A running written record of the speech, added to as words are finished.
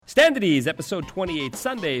Standardies, episode 28,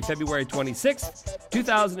 Sunday, February 26th,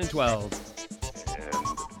 2012. And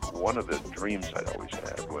one of the dreams I'd always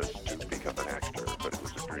had was to become an actor, but it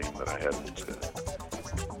was a dream that I hadn't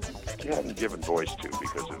given voice to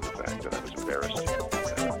because of the fact that I was embarrassed.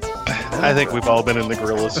 I think we've all been in the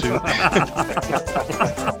gorilla suit.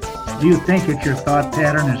 Do you think that your thought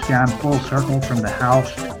pattern has gone full circle from the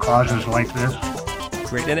house to causes like this?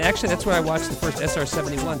 Great. And actually, that's where I watched the first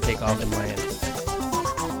SR-71 take off in Miami.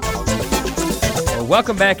 Well,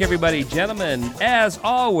 welcome back, everybody. Gentlemen, as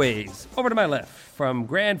always, over to my left, from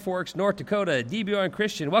Grand Forks, North Dakota, D. Bjorn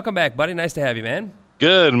Christian. Welcome back, buddy. Nice to have you, man.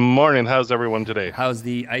 Good morning. How's everyone today? How's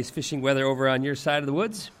the ice fishing weather over on your side of the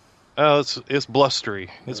woods? Oh, it's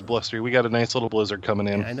blustery. It's blustery. We got a nice little blizzard coming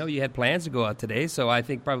in. Yeah, I know you had plans to go out today, so I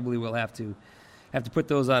think probably we'll have to put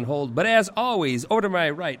those on hold. But as always, over to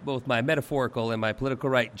my right, both my metaphorical and my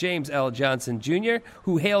political right, James L. Johnson, Jr.,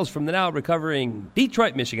 who hails from the now recovering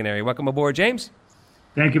Detroit, Michigan area. Welcome aboard, James.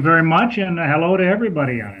 Thank you very much, and hello to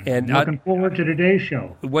everybody on it. And looking forward to today's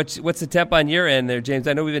show. What's the temp on your end there, James?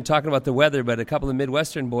 I know we've been talking about the weather, but a couple of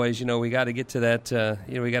Midwestern boys, we got to get to that.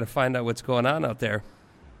 We got to find out what's going on out there.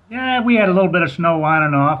 Yeah, we had a little bit of snow on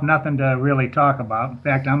and off, nothing to really talk about. In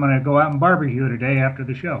fact, I'm going to go out and barbecue today after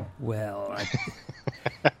the show. Well,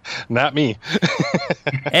 not me.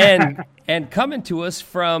 and coming to us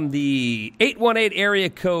from the 818 area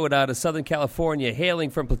code out of Southern California, hailing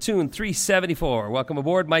from Platoon 374. Welcome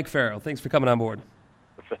aboard, Mike Farrell. Thanks for coming on board.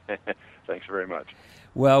 Thanks very much.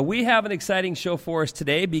 Well, we have an exciting show for us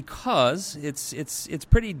today because it's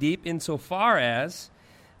pretty deep insofar as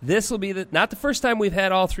this will be not the first time we've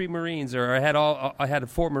had all three Marines, or I had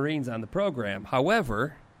 4 Marines on the program.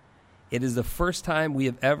 However, it is the first time we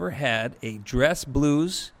have ever had a Dress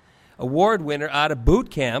Blues award winner out of boot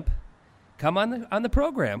camp come on the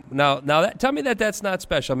program. Now tell me that's not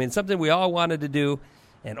special. I mean, something we all wanted to do,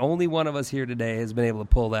 and only one of us here today has been able to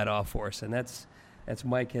pull that off for us, and that's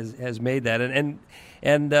Mike has made that.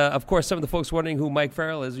 And of course, some of the folks wondering who Mike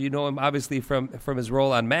Farrell is, you know him obviously from his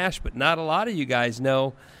role on MASH, but not a lot of you guys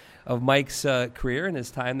know of Mike's career and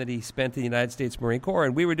his time that he spent in the United States Marine Corps.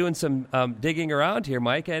 And we were doing some digging around here,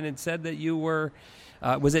 Mike, and it said that you were,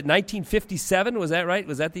 was it 1957? Was that right?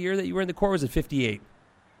 Was that the year that you were in the Corps, or was it 58?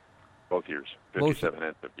 Both years, 57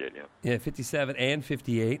 and 58, yeah. Yeah, 57 and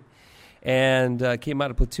 58. And came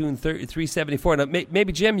out of Platoon 374. Now,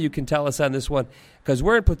 maybe, Jim, you can tell us on this one, because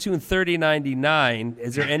we're in Platoon 3099.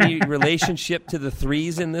 Is there any relationship to the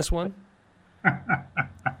threes in this one?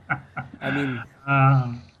 I mean...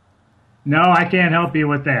 no, I can't help you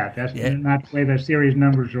with that. That's not the way the series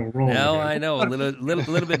numbers will roll. No, I know. A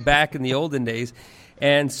little bit back in the olden days.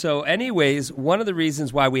 And so, anyways, one of the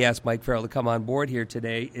reasons why we asked Mike Farrell to come on board here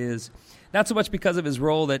today is not so much because of his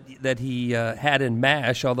role that he had in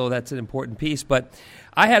MASH, although that's an important piece, but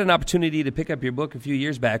I had an opportunity to pick up your book a few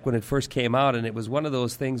years back when it first came out, and it was one of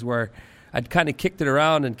those things where I'd kind of kicked it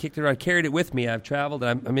around, carried it with me. I've traveled,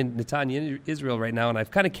 and I'm in Netanya, Israel right now, and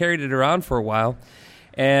I've kind of carried it around for a while.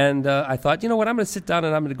 And I thought, you know what, I'm going to sit down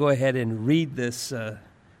and I'm going to go ahead and read this,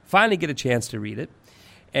 finally get a chance to read it.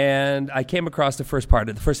 And I came across the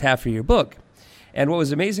first half of your book. And what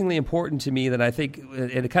was amazingly important to me that I think,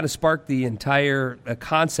 and it kind of sparked the entire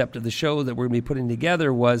concept of the show that we're going to be putting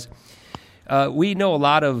together was, we know a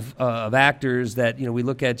lot of actors that, we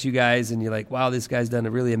look at you guys and you're like, wow, this guy's done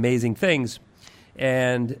really amazing things.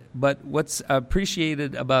 But what's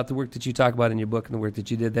appreciated about the work that you talk about in your book and the work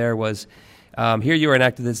that you did there was, here you are an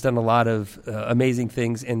actor that's done a lot of amazing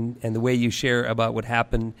things, and the way you share about what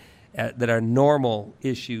happened that are normal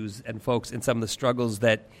issues and folks and some of the struggles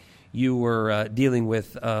that you were dealing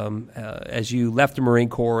with as you left the Marine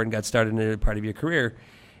Corps and got started in a part of your career.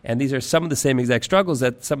 And these are some of the same exact struggles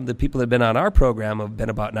that some of the people that have been on our program have been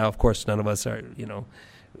about. Now, of course, none of us are,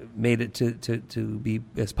 made it to be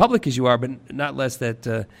as public as you are, but not less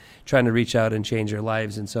that trying to reach out and change their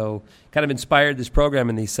lives. And so kind of inspired this program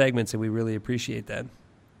in these segments, and we really appreciate that.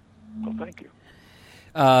 Well, thank you.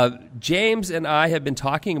 James and I have been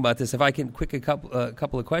talking about this. If I can quick a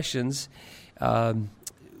couple of questions.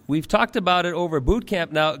 We've talked about it over boot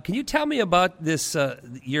camp. Now, can you tell me about this,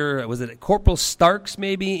 was it Corporal Starks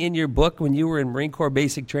maybe in your book when you were in Marine Corps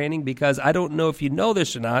basic training? Because I don't know if you know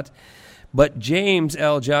this or not, but James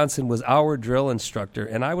L. Johnson was our drill instructor,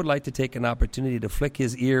 and I would like to take an opportunity to flick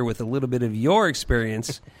his ear with a little bit of your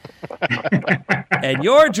experience and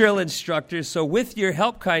your drill instructor. So with your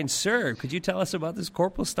help, kind sir, could you tell us about this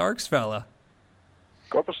Corporal Starks fella?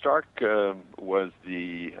 Corporal Stark was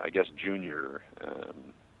the, junior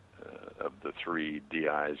of the 3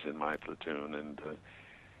 DIs in my platoon, and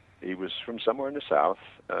he was from somewhere in the South.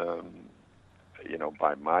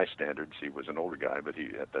 by my standards, he was an older guy, but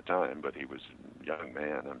at the time, but he was a young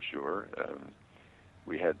man, I'm sure.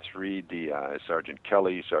 We had 3 DIs: Sergeant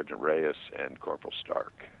Kelly, Sergeant Reyes, and Corporal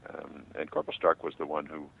Stark. And Corporal Stark was the one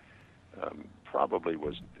who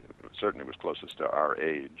certainly was closest to our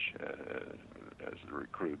age as the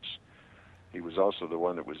recruits. He was also the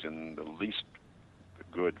one that was in the least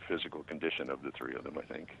good physical condition of the 3 of them, I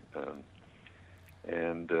think.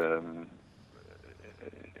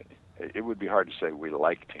 It would be hard to say we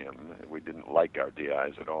liked him. We didn't like our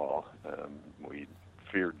DIs at all. We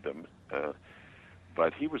feared them.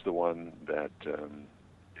 But he was the one that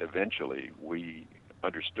eventually we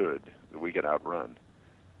understood that we could outrun,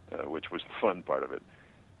 which was the fun part of it.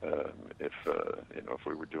 If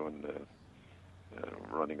we were doing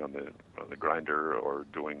running on the grinder or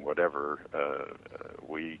doing whatever,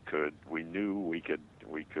 we knew we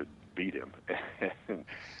could beat him,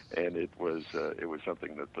 and it was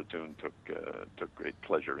something that platoon took great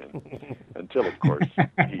pleasure in. Until, of course,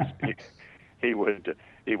 he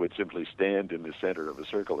would simply stand in the center of a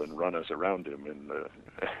circle and run us around him,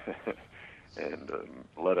 and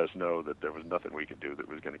let us know that there was nothing we could do that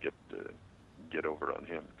was going to get over on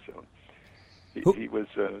him. So he was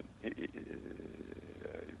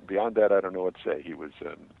beyond that. I don't know what to say. He was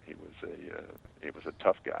a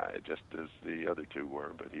tough guy, just as the other 2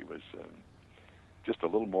 were, but he was just a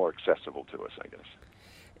little more accessible to us, I guess.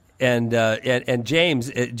 And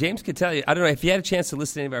James could tell you. I don't know if you had a chance to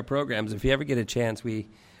listen to any of our programs. If you ever get a chance, we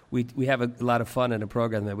have a lot of fun in a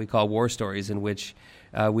program that we call War Stories, in which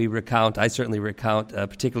we recount. I certainly recount a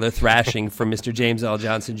particular thrashing from Mr. James L.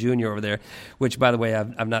 Johnson Jr. over there, which, by the way,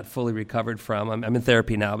 I'm not fully recovered from. I'm in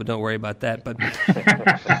therapy now, but don't worry about that. But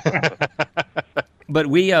but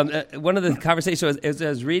we one of the conversations as I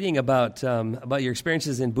was reading about your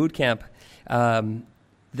experiences in boot camp.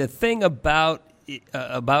 The thing about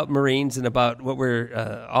Marines and about what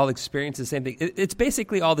we're all experiencing the same thing. It's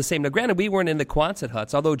basically all the same. Now, granted, we weren't in the Quonset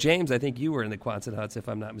huts, although, James, I think you were in the Quonset huts, if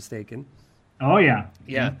I'm not mistaken. Oh, yeah.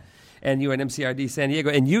 Yeah. And you were in MCRD San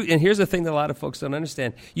Diego. And here's the thing that a lot of folks don't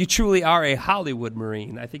understand. You truly are a Hollywood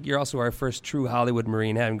Marine. I think you're also our first true Hollywood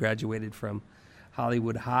Marine, having graduated from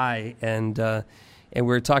Hollywood High. And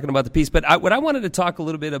we're talking about the piece. But what I wanted to talk a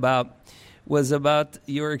little bit about was about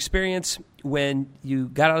your experience when you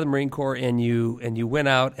got out of the Marine Corps and you went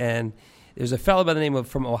out, and there's a fellow by the name of,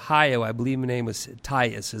 from Ohio, I believe the name was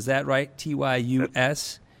Tyus. Is that right?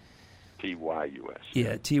 Tyus? Tyus.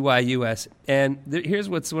 Yeah, Tyus. And here's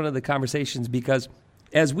what's one of the conversations, because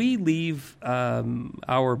as we leave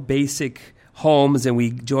our basic homes and we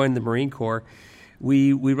join the Marine Corps,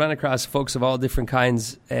 we run across folks of all different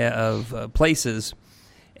kinds of places.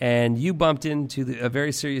 And you bumped into a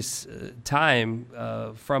very serious time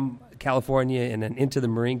from California and then into the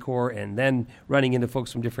Marine Corps, and then running into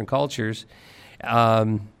folks from different cultures.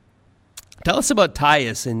 Tell us about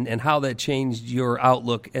Tyus and how that changed your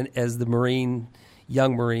outlook as the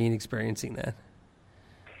young Marine experiencing that.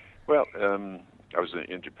 Well, I was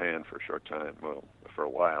in Japan for a short time, for a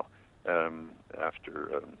while,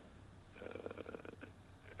 after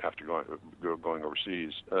going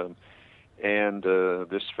overseas. And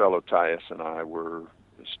this fellow Tyus and I were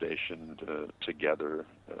stationed together,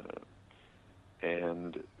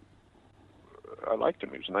 and I liked him.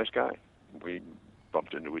 He was a nice guy. We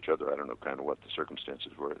bumped into each other. I don't know kind of what the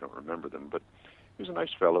circumstances were. I don't remember them, but he was a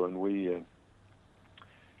nice fellow, and we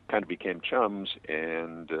kind of became chums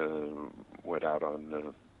and went out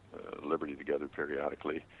on liberty together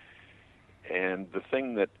periodically. And the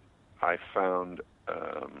thing that I found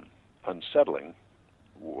unsettling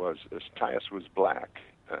was Tyus was black,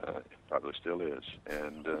 probably still is,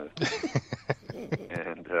 and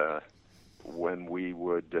when we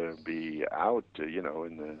would be out, in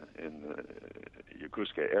the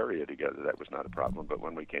Yokosuka area together, that was not a problem. But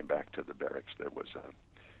when we came back to the barracks, there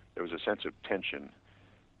was a sense of tension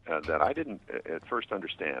that I didn't at first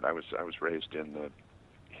understand. I was raised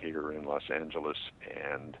here in Los Angeles,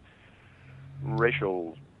 and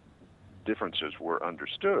racial differences were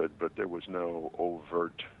understood, but there was no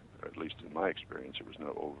overt, at least in my experience, there was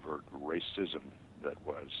no overt racism that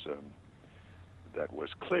was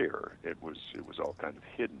clear. It was all kind of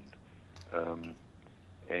hidden,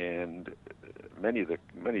 and many of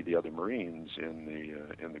the other Marines in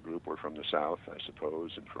the group were from the South, I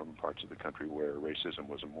suppose, and from parts of the country where racism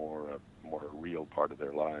was a more real part of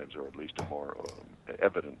their lives, or at least a more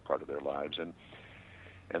evident part of their lives, and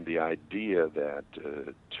the idea that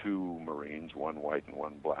two Marines, one white and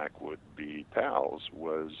one black, would be pals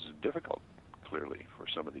was difficult, clearly, for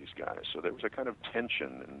some of these guys. So there was a kind of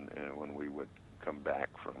tension when we would come back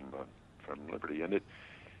from Liberty, and it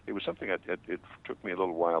was something it took me a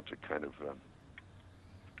little while to kind of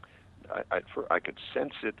I could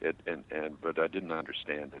sense it, but I didn't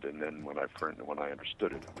understand it. And then when I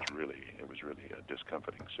understood it, it was really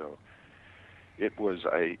discomforting. So it was.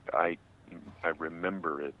 I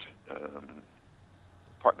remember it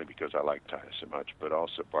partly because I liked Tyus so much, but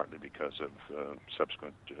also partly because of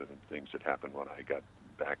subsequent things that happened when I got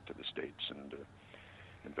back to the States and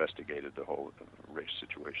investigated the whole race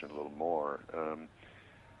situation a little more.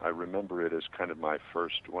 I remember it as kind of my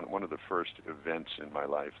first one of the first events in my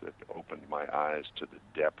life that opened my eyes to the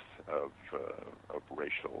depth of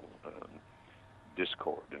racial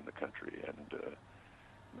discord in the country, and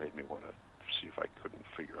made me want to see if I couldn't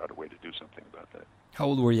figure out a way to do something about that. How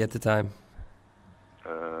old were you at the time?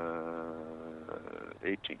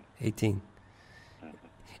 18. 18. Mm-hmm.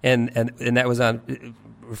 And that was on.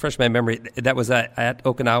 Refresh my memory. That was at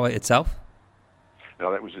Okinawa itself.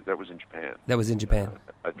 No, that was in Japan. That was in Japan.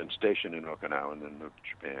 I'd been stationed in Okinawa and then moved to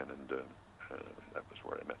Japan, and that was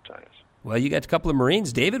where I met Tyus. Well, you got a couple of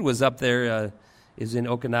Marines. David was up there, is in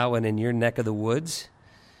Okinawa and in your neck of the woods.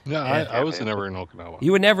 No, I was never in Okinawa.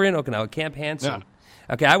 You were never in Okinawa, Camp Hansen. No.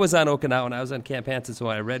 Okay, I was on Okinawa and I was on Camp Hansen, so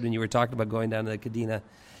I read when you were talking about going down to the Kadena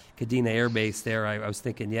Air Base there, I was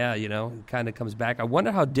thinking, it kind of comes back. I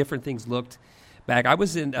wonder how different things looked back. I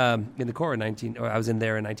was in the Corps I was in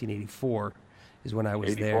there in 1984 is when I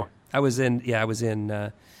was 84? there. I was in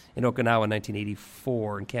Okinawa in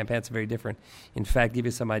 1984, and Camp Hansen very different. In fact, give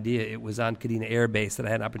you some idea, it was on Kadena Air Base that I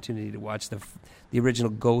had an opportunity to watch the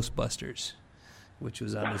original Ghostbusters, which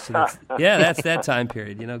was on the that's that time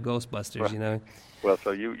period, Ghostbusters, Well,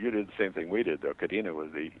 so you did the same thing we did, though. Kadena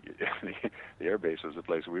was the air base was the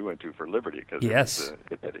place we went to for liberty because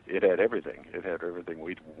it had everything. It had everything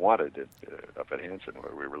we wanted up at Hansen,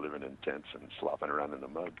 where we were living in tents and slopping around in the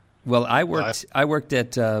mud. Well, I worked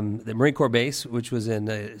at the Marine Corps base, which was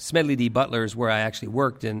in Smedley D. Butler's, where I actually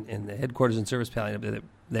worked in the headquarters and service battalion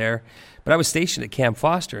there. But I was stationed at Camp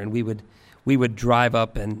Foster, and we would drive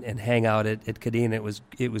up and hang out at Kadena.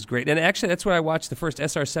 It was great. And actually, that's where I watched the first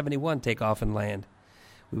SR-71 take off and land.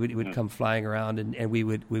 We would come flying around, and we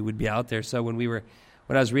would be out there. So when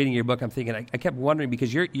I was reading your book, I'm thinking, I kept wondering,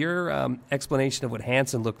 because your explanation of what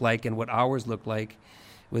Hansen looked like and what ours looked like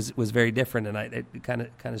was very different, and it kind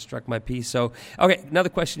of struck my piece. So, okay, another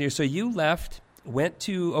question here. So you went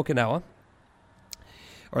to Okinawa,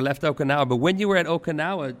 left Okinawa, but when you were at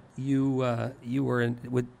Okinawa, you were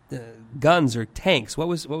with guns or tanks. What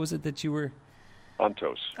was it that you were?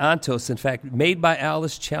 Ontos, in fact, made by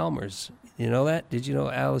Alice Chalmers. You know that? Did you know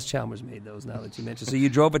Alice Chalmers made those, now that you mentioned? So you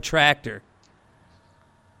drove a tractor.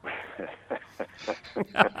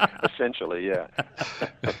 Essentially, yeah.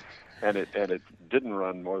 and it didn't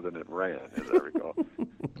run more than it ran, as I recall.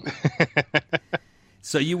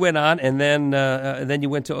 So you went on, and then you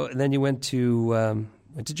went to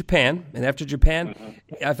Japan, and after Japan,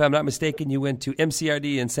 if I'm not mistaken, you went to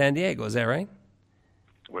MCRD in San Diego. Is that right?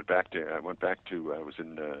 I went back to. I was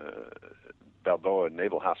in Balboa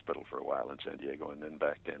Naval Hospital for a while in San Diego, and then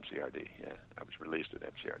back to MCRD. Yeah, I was released at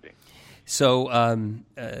MCRD. So,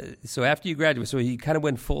 so after you graduated, so you kind of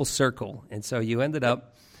went full circle, and so you ended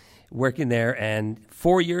up working there, and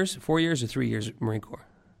 4 years or 3 years Marine Corps.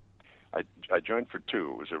 I joined for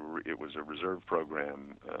 2. It was a reserve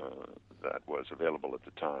program that was available at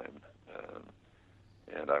the time,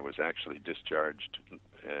 and I was actually discharged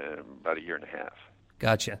about a year and a half.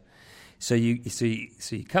 Gotcha. So you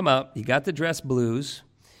come out. You got the dress blues.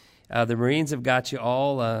 The Marines have got you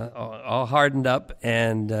all hardened up,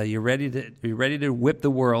 and you're ready to whip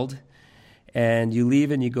the world. And you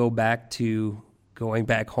leave and you go back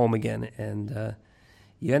home again. And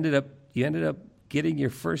you ended up getting your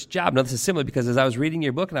first job. Now this is similar because as I was reading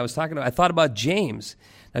your book and I thought about James.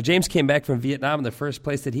 Now James came back from Vietnam, and the first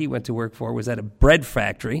place that he went to work for was at a bread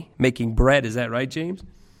factory making bread. Is that right, James?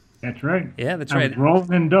 That's right. Yeah, that's right.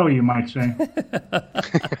 Rolling in dough, you might say.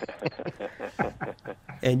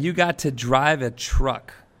 And you got to drive a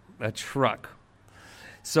truck.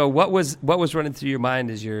 So what was running through your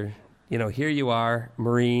mind as here you are,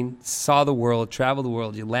 Marine, saw the world, traveled the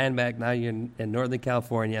world, you land back, now you're in Northern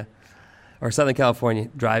California or Southern California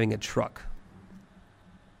driving a truck?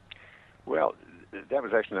 Well, that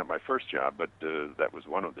was actually not my first job, but that was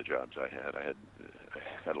one of the jobs I had. I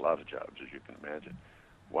had a lot of jobs, as you can imagine.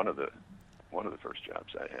 One of the first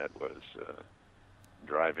jobs I had was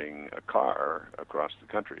driving a car across the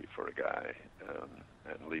country for a guy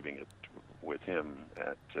and leaving it with him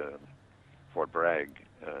at Fort Bragg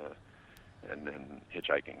and then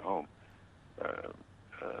hitchhiking home.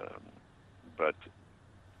 But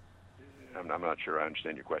I'm not sure I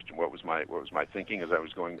understand your question. What was my thinking as I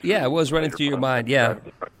was going through? Yeah, what was running through your mind? Yeah.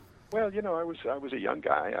 Well, I was a young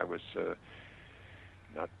guy. I was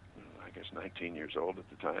not. 19 years old at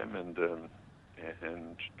the time, and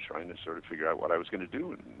trying to sort of figure out what I was going to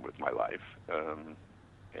do with my life.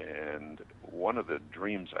 And one of the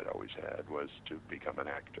dreams I'd always had was to become an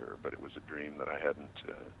actor, but it was a dream that I hadn't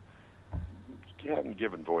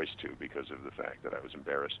given voice to because of the fact that I was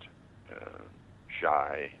embarrassed,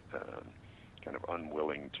 shy, kind of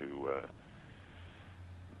unwilling to,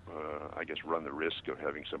 I guess, run the risk of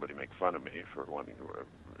having somebody make fun of me for wanting to,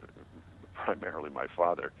 primarily my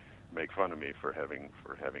father, make fun of me for having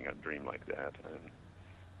a dream like that.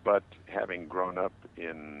 But having grown up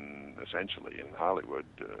essentially in Hollywood,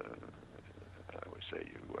 I always say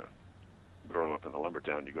you grow up in the lumber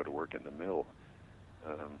town, you go to work in the mill.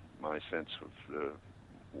 My sense of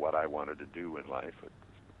what I wanted to do in life, it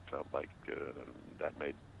felt like that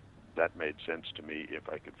made sense to me if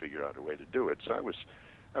I could figure out a way to do it. So I was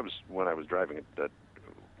when I was driving that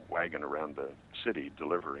wagon around the city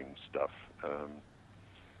delivering stuff.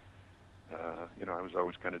 I was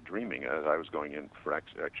always kind of dreaming as I was going in for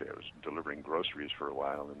actually I was delivering groceries for a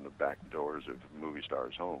while in the back doors of movie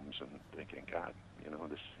stars' homes and thinking, God,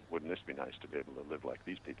 wouldn't this be nice to be able to live like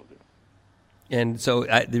these people do? And so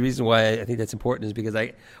the reason why I think that's important is because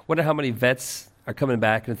I wonder how many vets are coming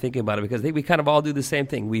back and thinking about it, because we kind of all do the same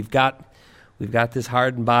thing. We've got this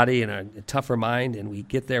hardened body and a tougher mind, and we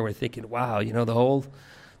get there and we're thinking, wow,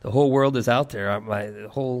 the whole world is out there. The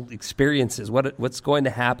whole experience is what's going to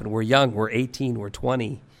happen. We're young. We're 18. We're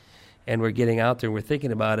 20. And we're getting out there. And we're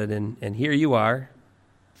thinking about it. And here you are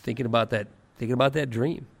thinking about that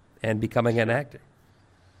dream and becoming an actor.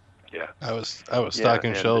 Yeah. I was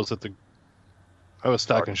stocking shelves at the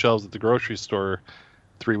grocery store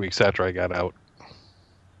 3 weeks after I got out.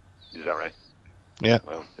 Is that right? Yeah.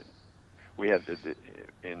 Well, we had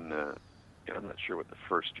I'm not sure what the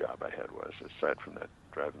first job I had was, aside from that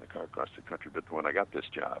driving the car across the country. But when I got this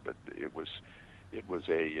job, it was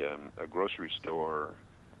a grocery store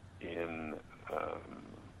in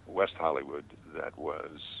West Hollywood that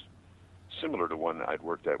was similar to one I'd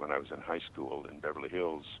worked at when I was in high school in Beverly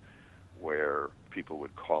Hills, where people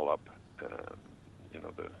would call up,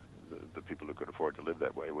 the people who could afford to live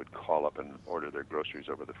that way would call up and order their groceries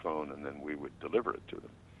over the phone, and then we would deliver it to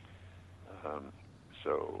them.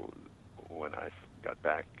 So when I got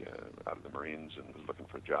back out of the Marines and was looking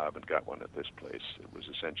for a job and got one at this place, it was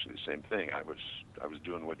essentially the same thing. I was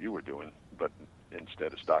doing what you were doing, but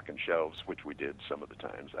instead of stocking shelves, which we did some of the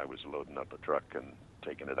times, I was loading up a truck and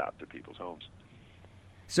taking it out to people's homes.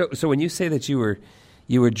 So when you say that you were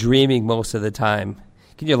dreaming most of the time,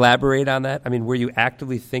 can you elaborate on that? I mean, were you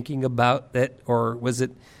actively thinking about that, or was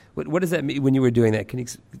it? What does that mean when you were doing that? Can you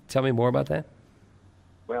tell me more about that?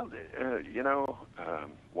 Well,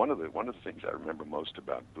 one of the things I remember most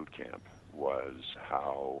about boot camp was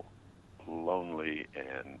how lonely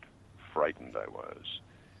and frightened I was.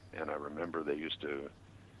 And I remember they used to,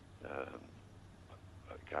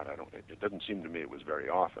 it doesn't seem to me it was very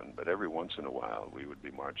often, but every once in a while we would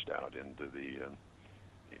be marched out into the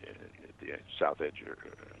south edge,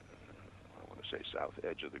 south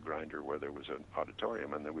edge of the grinder, where there was an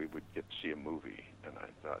auditorium, and then we would get to see a movie. And I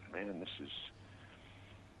thought, man,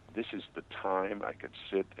 this is the time I could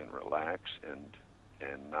sit and relax and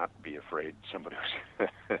not be afraid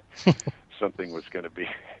something was going to be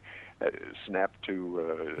snapped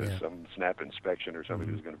to some snap inspection, or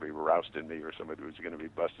somebody was going to be rousting me, or somebody was going to be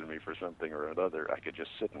busting me for something or another. I could just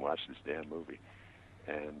sit and watch this damn movie,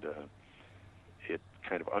 and it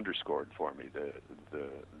kind of underscored for me the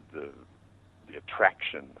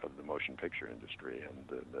attraction of the motion picture industry, and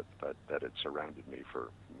that it surrounded me for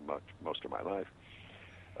most of my life.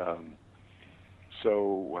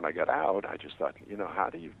 So when I got out, I just thought, how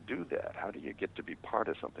do you do that? How do you get to be part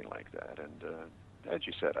of something like that? And as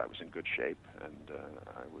you said, I was in good shape, and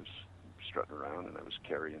I was strutting around, and I was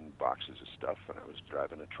carrying boxes of stuff, and I was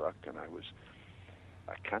driving a truck, and I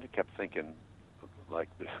kind of kept thinking, like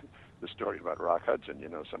the story about Rock Hudson.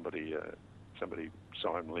 Somebody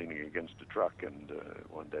saw him leaning against a truck and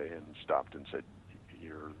one day and stopped and said,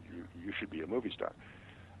 you should be a movie star.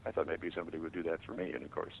 I thought maybe somebody would do that for me, and of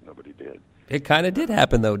course nobody did. It kind of did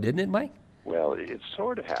happen, though, didn't it, Mike? Well, it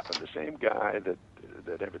sort of happened. The same guy that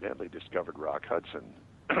evidently discovered Rock Hudson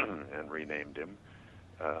and renamed him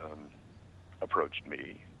approached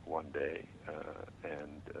me one day,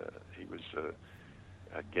 and he was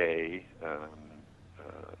a gay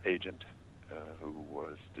agent who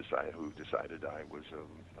decided I was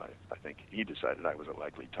I think he decided I was a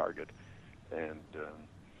likely target, and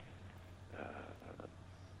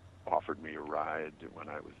offered me a ride when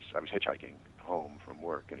I was hitchhiking home from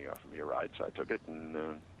work, and he offered me a ride, so I took it,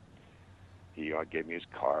 and he gave me his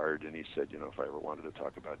card, and he said, if I ever wanted to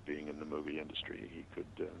talk about being in the movie industry,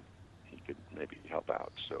 he he could maybe help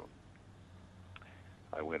out. So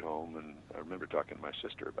I went home, and I remember talking to my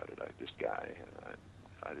sister about it. This guy,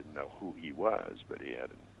 I didn't know who he was, but he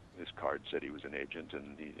had his card said he was an agent,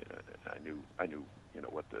 and I knew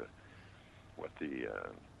what the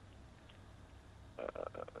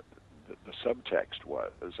subtext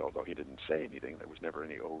was. Although he didn't say anything, there was never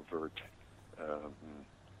any overt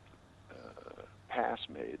pass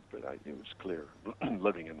made. But it was clear,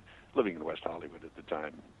 living in West Hollywood at the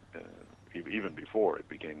time, even before it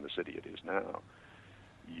became the city it is now.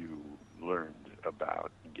 You learned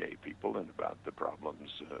about gay people and about the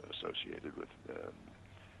problems associated with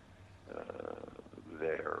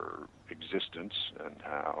their existence, and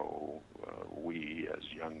how we, as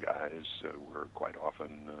young guys, were quite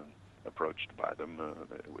often approached by them.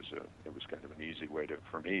 It was kind of an easy way to,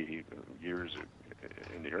 for me,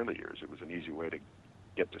 in the early years, it was an easy way to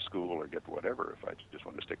get to school or get to whatever if I just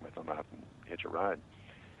wanted to stick my thumb out and hitch a ride.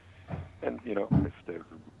 And, if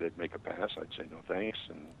they'd make a pass, I'd say no thanks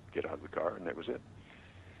and get out of the car, and that was it.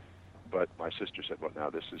 But my sister said, well, now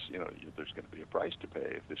this is, there's going to be a price to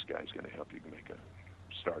pay if this guy's going to help you make a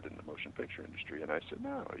start in the motion picture industry. And I said,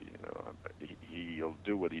 no, he'll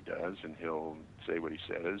do what he does, and he'll say what he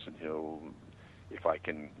says, and if I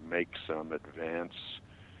can make some advance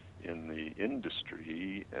in the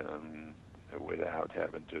industry without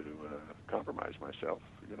having to compromise myself,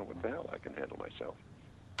 what the hell, I can handle myself.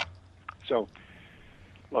 So,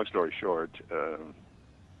 long story short,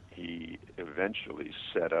 he eventually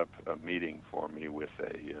set up a meeting for me with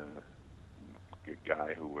a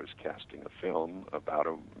guy who was casting a film about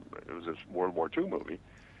it was a World War II movie,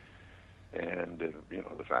 and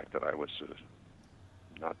the fact that I was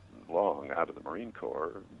not long out of the Marine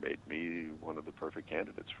Corps made me one of the perfect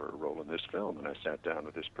candidates for a role in this film. And I sat down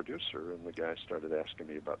with this producer, and the guy started asking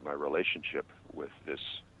me about my relationship with this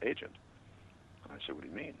agent. I said, what do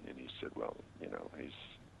you mean? And he said, well, he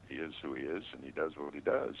is who he is, and he does what he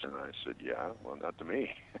does. And I said, yeah, well, not to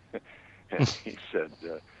me. And he said,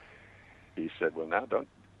 well, now don't,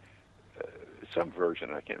 some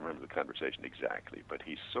version, I can't remember the conversation exactly, but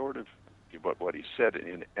he sort of, what he said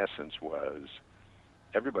in essence was,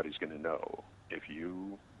 everybody's going to know if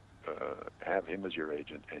you have him as your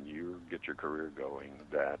agent and you get your career going,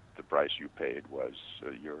 that the price you paid was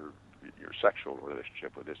your sexual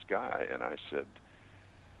relationship with this guy. And I said,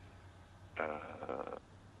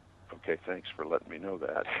 okay, thanks for letting me know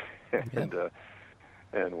that.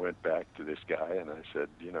 And went back to this guy, and I said,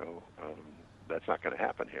 that's not going to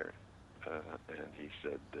happen here. And he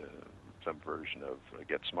said, some version of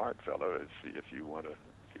get smart, fellow. If you want to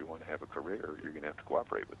have a career, you're going to have to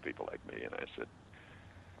cooperate with people like me. And I said,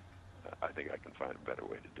 I think I can find a better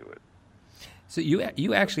way to do it. So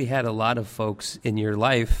you actually had a lot of folks in your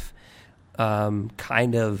life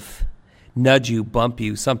kind of nudge you, bump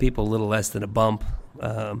you. Some people a little less than a bump.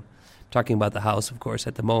 Talking about the house, of course,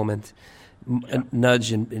 at the moment.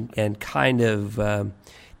 Nudge and kind of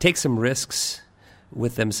take some risks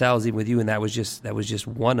with themselves, even with you. And that was just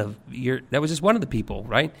one of the people,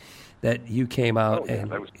 right? That you came out I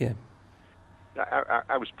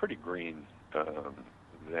was pretty green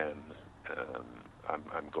then.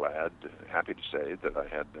 I'm glad, happy to say that I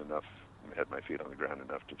had my feet on the ground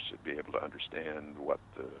enough to be able to understand what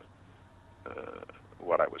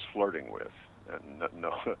I was flirting with, and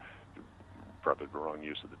no, probably the wrong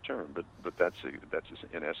use of the term, but that's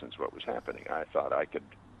in essence what was happening. I thought I could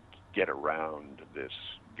get around this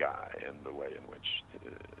guy and the way in which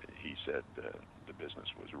he said the business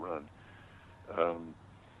was run.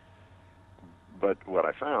 But what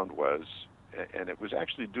I found was, and it was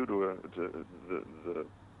actually due to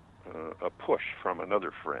a push from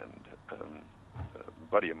another friend. A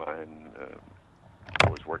buddy of mine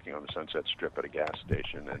was working on the Sunset Strip at a gas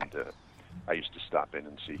station, and I used to stop in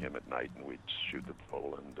and see him at night, and we'd shoot the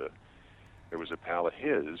bull. And there was a pal of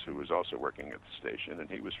his who was also working at the station, and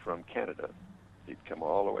he was from Canada. He'd come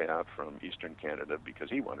all the way out from Eastern Canada because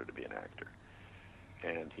he wanted to be an actor.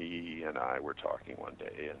 And he and I were talking one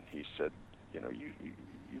day, and he said,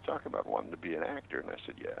 you talk about wanting to be an actor. And I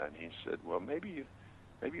said, yeah. And he said, well, maybe you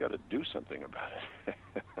ought to do something about it.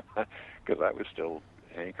 Because I was still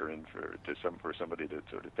hankering for somebody to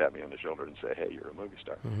sort of tap me on the shoulder and say, hey, you're a movie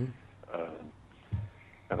star. Mm-hmm.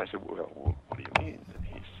 And I said, well, what do you mean? And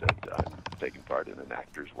he said, I'm taking part in an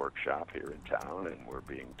actor's workshop here in town, and we're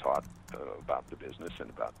being taught about the business and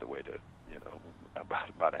about the way to,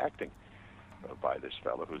 about acting by this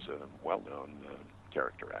fellow who's a well-known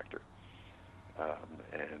character actor.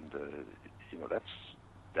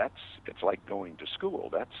 it's like going to school.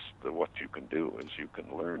 That's what you can do, is you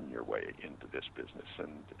can learn your way into this business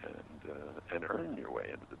and earn your way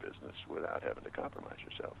into the business without having to compromise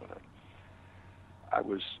yourself. And I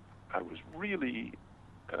was really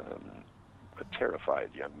a terrified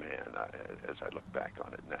young man as I look back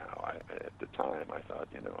on it now. At the time, I thought,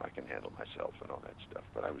 I can handle myself and all that stuff,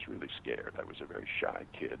 but I was really scared. I was a very shy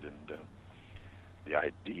kid, and the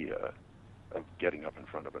idea of getting up in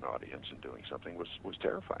front of an audience and doing something was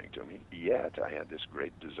terrifying to me. Yet I had this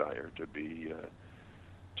great desire to be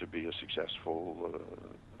a successful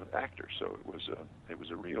actor. So it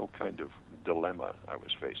was a real kind of dilemma I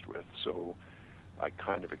was faced with. So I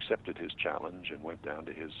kind of accepted his challenge and went down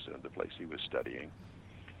to the place he was studying,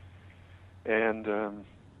 and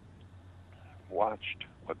watched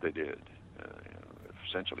what they did.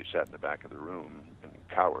 Essentially sat in the back of the room and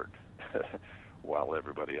cowered while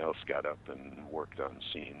everybody else got up and worked on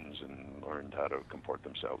scenes and learned how to comport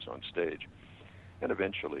themselves on stage, and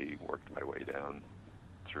eventually worked my way down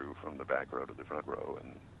through from the back row to the front row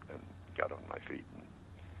and got on my feet and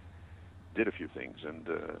did a few things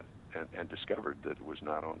and discovered that it was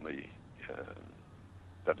not only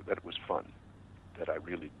that it was fun, that I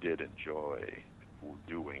really did enjoy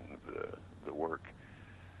doing the work,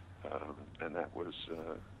 and that was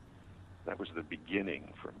the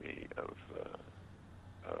beginning for me of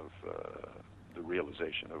the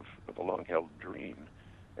realization of a long-held dream,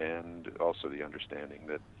 and also the understanding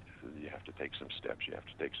that you have to take some steps, you have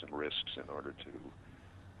to take some risks in order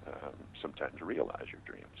to sometimes realize your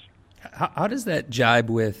dreams. How does that jibe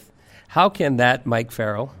with, how can that Mike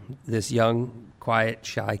Farrell, this young, quiet,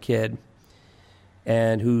 shy kid,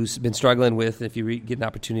 and who's been struggling with, if you get an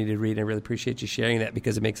opportunity to read, I really appreciate you sharing that,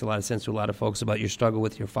 because it makes a lot of sense to a lot of folks about your struggle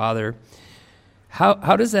with your father.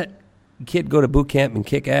 How does that kid go to boot camp and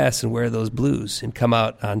kick ass and wear those blues and come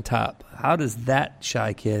out on top? How does that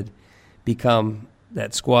shy kid become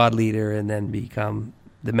that squad leader and then become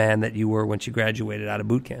the man that you were once you graduated out of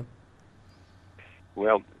boot camp?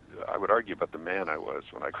 Well, I would argue about the man I was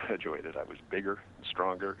when I graduated. I was bigger and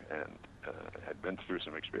stronger and had been through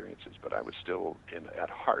some experiences, but I was still, at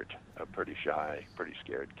heart, a pretty shy, pretty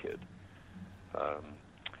scared kid.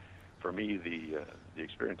 For me, the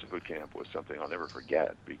experience of boot camp was something I'll never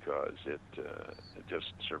forget, because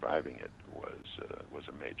just surviving it was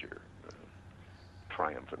a major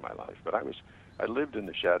triumph in my life. But I lived in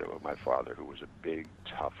the shadow of my father, who was a big,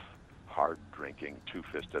 tough, hard-drinking,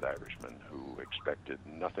 two-fisted Irishman who expected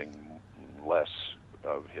nothing less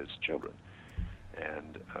of his children.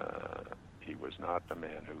 And he was not a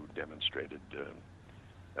man who demonstrated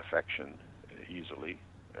affection easily,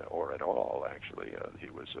 or at all, actually. He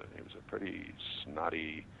was a pretty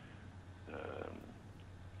snotty,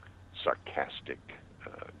 sarcastic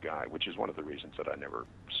guy, which is one of the reasons that I never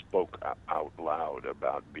spoke out loud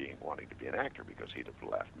about wanting to be an actor, because he'd have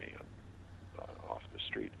laughed me off the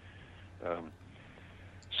street.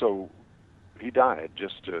 So he died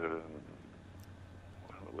just, it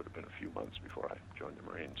would have been a few months before I joined the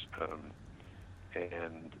Marines.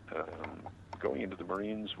 Going into the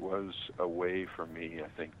Marines was a way for me, I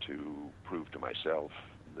think, to prove to myself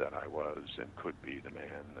that I was and could be the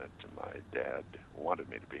man that my dad wanted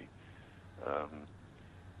me to be.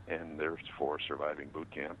 And therefore surviving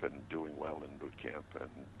boot camp and doing well in boot camp and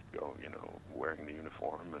wearing the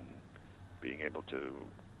uniform and being able to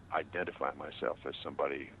identify myself as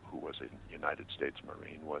somebody who was a United States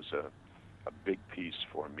Marine was a big piece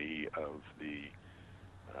for me of the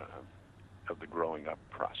growing up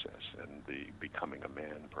process and the becoming a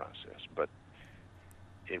man process. But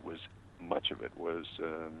much of it was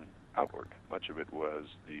outward. Much of it was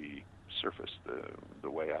the surface, the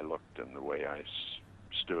way I looked and the way I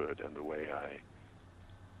stood and the way I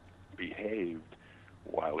behaved,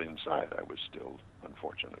 while inside I was still,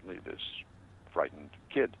 unfortunately, this frightened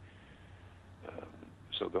kid.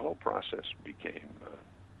 So the whole process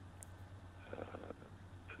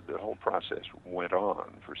went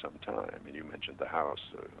on for some time. And you mentioned the house.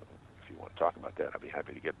 If you want to talk about that, I'd be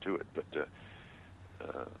happy to get to it. But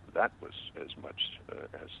that was as much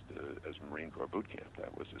as Marine Corps boot camp.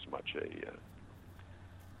 That was as much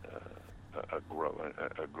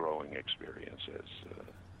a growing experience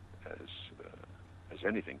as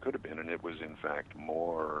anything could have been, and it was in fact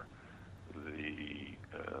more the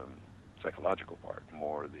psychological part,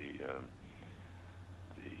 more the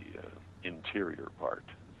interior part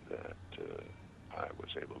that I was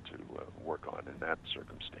able to work on in that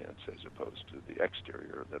circumstance, as opposed to the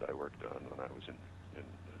exterior that I worked on when I was in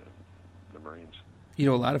the Marines. A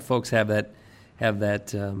lot of folks have that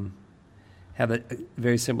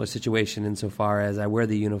very similar situation insofar as I wear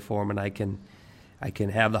the uniform and I can I can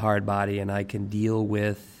have the hard body, and I can deal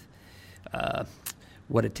with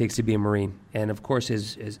what it takes to be a Marine. And of course,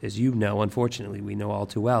 as you know, unfortunately, we know all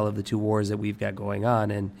too well of the two wars that we've got going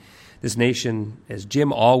on. And this nation, as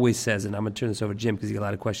Jim always says, and I'm going to turn this over to Jim because he got a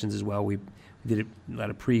lot of questions as well. We did a lot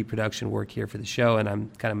of pre-production work here for the show, and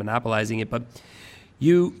I'm kind of monopolizing it. But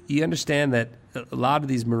you understand that a lot of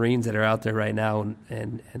these Marines that are out there right now,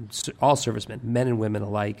 and all servicemen, men and women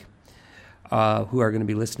alike, who are going to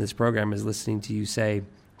be listening to this program, is listening to you say,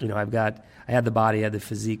 I had the body, I had the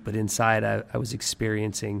physique, but inside I was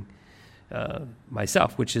experiencing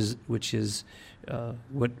myself, which is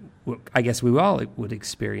what I guess we all would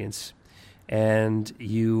experience. And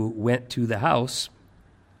you went to the house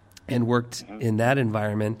and worked in that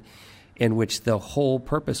environment, in which the whole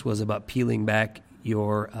purpose was about peeling back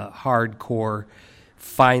your hardcore,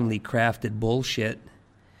 finely crafted bullshit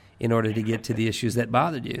in order to get to the issues that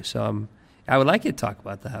bothered you. So I would like you to talk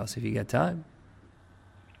about the house if you got time.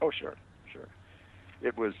 Oh, sure.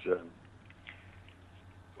 It was,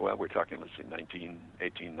 we're talking, let's see, 19,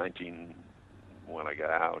 when I got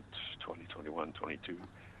out, 20, 21, 22.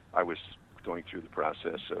 I was going through the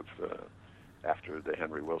process of, after the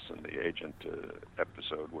Henry Wilson, the agent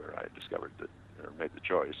episode, where I discovered that, or made the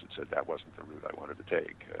choice and said that wasn't the route I wanted to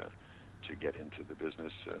take to get into the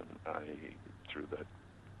business. Through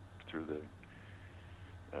the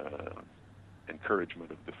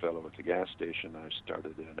encouragement of the fellow at the gas station, I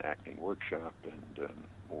started an acting workshop and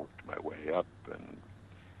worked my way up. And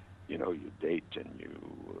you date and you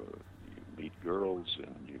meet girls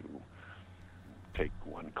and you take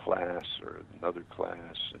one class or another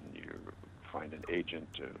class, and you find an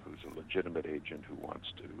agent who's a legitimate agent who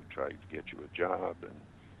wants to try to get you a job. And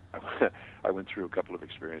I went through a couple of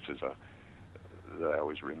experiences that I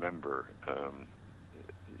always remember.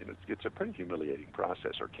 It's a pretty humiliating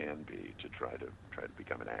process, or can be, to try to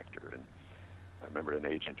become an actor. And I remember an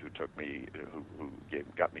agent who took me, who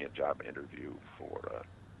got me a job interview for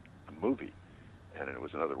a movie, and it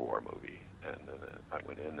was another war movie. And I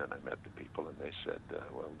went in and I met the people, and they said,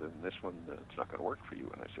 well, then this one, it's not going to work for you.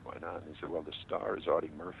 And I said, why not? And he said, well, the star is Audie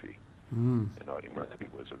Murphy. And Audie Murphy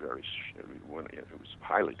was he was a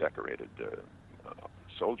highly decorated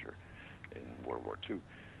soldier in World War II.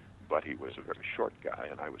 But he was a very short guy,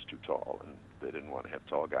 and I was too tall, and they didn't want to have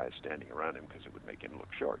tall guys standing around him because it would make him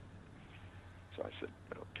look short. So I said,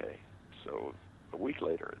 okay. So a week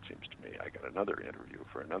later, it seems to me, I got another interview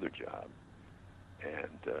for another job,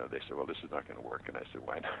 and they said, well, this is not going to work. And I said,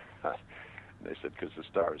 why not? And they said, because the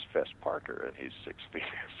star is Fess Parker, and he's 6 feet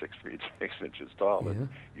 6 inches tall, and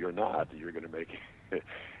you're not. You're going to make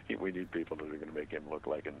we need people that are going to make him look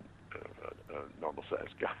like a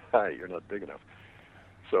normal-sized guy. You're not big enough.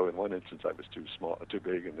 So in one instance, I was too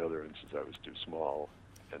big. In the other instance, I was too small.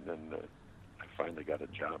 And then I finally got a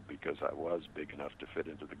job because I was big enough to fit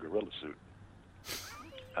into the gorilla suit.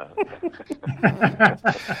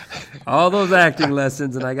 All those acting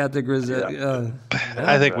lessons, and I got the grizzly.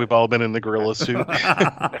 I think we've all been in the gorilla suit.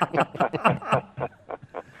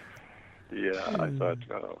 I thought,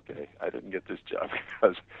 okay, I didn't get this job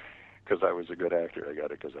because I was a good actor. I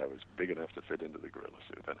got it because I was big enough to fit into the gorilla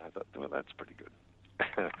suit. And I thought, well, that's pretty good.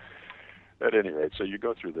 At any rate, so you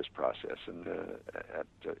go through this process, and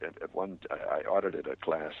at one, I audited a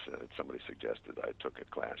class. Somebody suggested I take a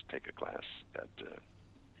class at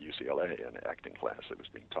UCLA, an acting class that was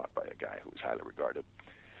being taught by a guy who was highly regarded.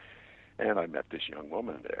 And I met this young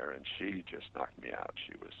woman there, and she just knocked me out.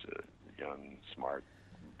 She was a young, smart,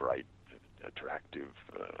 bright, attractive,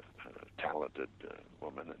 talented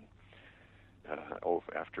woman. And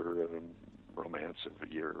after romance of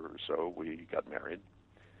a year or so, we got married.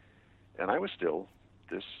 And I was still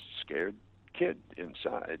this scared kid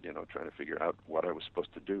inside, trying to figure out what I was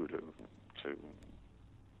supposed to do to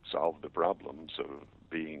solve the problems of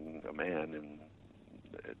being a man and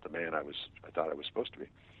the man I thought I was supposed to be.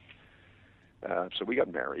 So we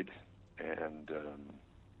got married, and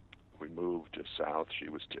we moved south. She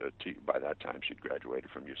was by that time she'd graduated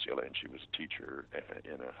from UCLA, and she was a teacher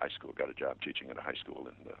in a high school. Got a job teaching in a high school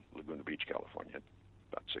in Laguna Beach, California,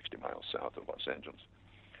 about 60 miles south of Los Angeles.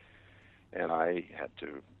 And I had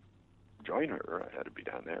to join her. I had to be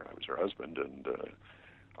down there. I was her husband, and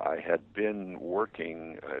I had been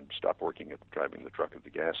working. I'd stopped working at driving the truck at the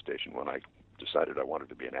gas station when I decided I wanted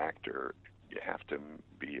to be an actor. You have to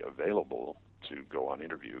be available to go on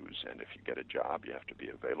interviews, and if you get a job, you have to be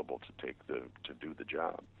available to do the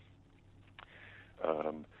job.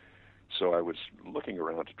 So I was looking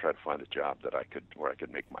around to try to find a job where I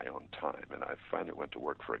could make my own time, and I finally went to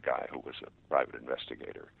work for a guy who was a private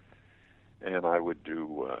investigator. And I would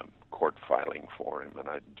do court filing for him, and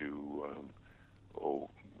I'd do,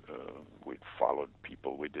 we'd followed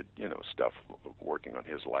people. We did, stuff working on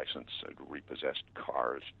his license, repossessed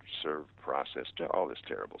cars, served, processed, all this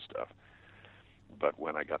terrible stuff. But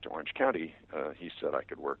when I got to Orange County, he said I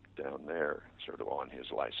could work down there, sort of on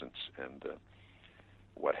his license. And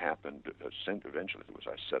what happened eventually was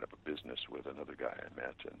I set up a business with another guy I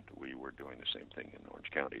met, and we were doing the same thing in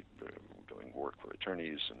Orange County, doing work for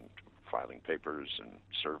attorneys and filing papers and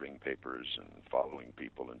serving papers and following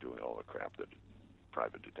people and doing all the crap that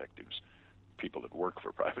private detectives, people that work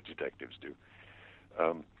for private detectives do.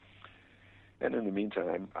 And in the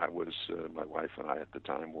meantime, my wife and I at the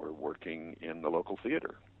time were working in the local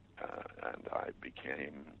theater. And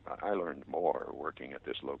I learned more working at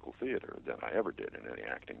this local theater than I ever did in any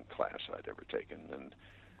acting class I'd ever taken. And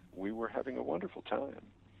we were having a wonderful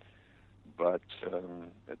time. But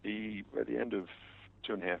at the end of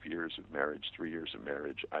 2.5 years of marriage, 3 years of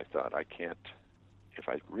marriage, I thought, if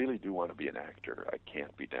I really do want to be an actor, I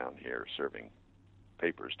can't be down here serving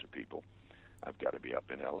papers to people. I've got to be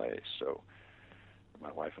up in L.A. So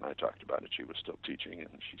my wife and I talked about it. She was still teaching,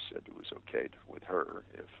 and she said it was okay with her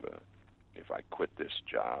if I quit this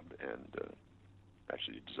job and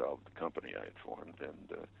actually dissolved the company I had formed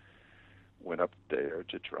and went up there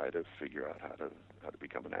to try to figure out how to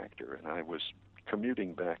become an actor. And I was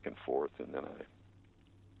commuting back and forth, and then I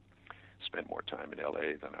spent more time in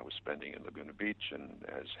L.A. than I was spending in Laguna Beach. And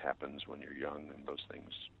as happens when you're young and those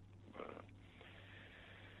things,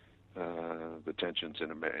 the tensions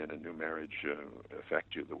in a new marriage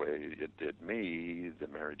affect you the way it did me, the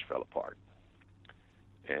marriage fell apart.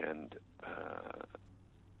 And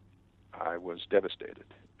I was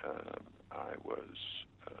devastated. I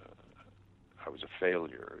was a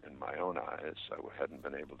failure in my own eyes. I hadn't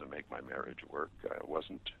been able to make my marriage work. I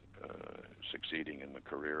wasn't succeeding in the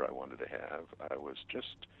career I wanted to have. I was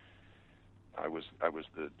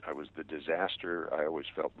the disaster I always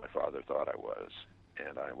felt my father thought I was,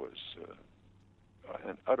 and I was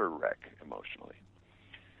an utter wreck emotionally.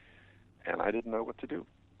 And I didn't know what to do.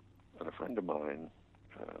 And a friend of mine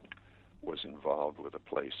was involved with a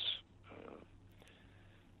place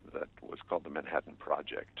that was called the Manhattan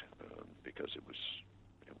Project because it was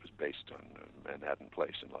based on Manhattan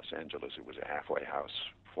Place in Los Angeles. It was a halfway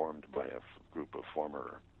house formed by a group of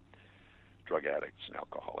former drug addicts and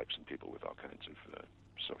alcoholics and people with all kinds of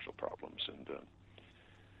social problems. And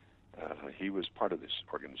he was part of this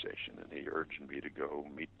organization, and he urged me to go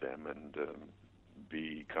meet them and to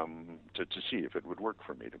see if it would work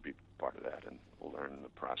for me to be part of that and learn the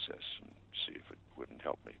process and see if it wouldn't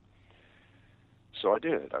help me. So I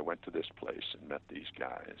did. I went to this place and met these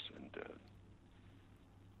guys and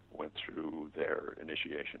went through their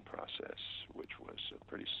initiation process, which was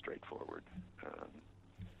pretty straightforward.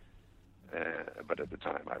 But at the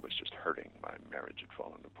time, I was just hurting. My marriage had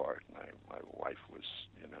fallen apart. My wife was,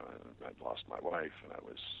 I'd lost my wife, and I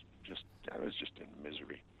was just in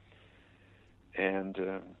misery. And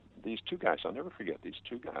these two guys, I'll never forget, these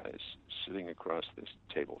two guys sitting across this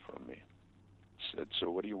table from me said,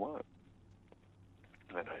 "So what do you want?"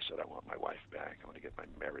 And I said, "I want my wife back. I want to get my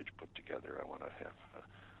marriage put together. I want to have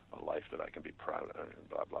a life that I can be proud of, and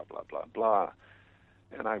blah, blah, blah, blah, blah."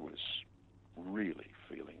 And I was really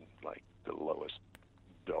feeling like the lowest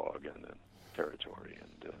dog in the territory.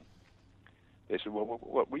 And they said, "Well,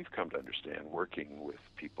 what we've come to understand working with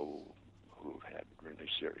people who've had really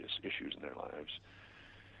serious issues in their lives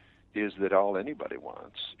is that all anybody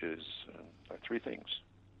wants is three things: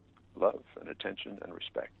 love and attention and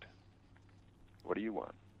respect. What do you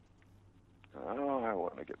want?" "Oh, I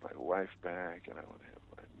want to get my wife back, and I want to have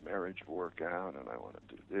my marriage work out, and I want to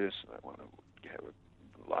do this, and I want to have a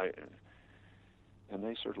life." And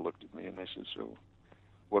they sort of looked at me and they said, "So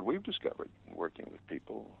what we've discovered in working with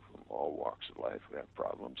people from all walks of life who have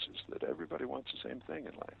problems is that everybody wants the same thing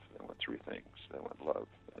in life. They want three things. They want love,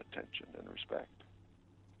 and attention, and respect.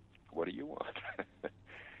 What do you want?"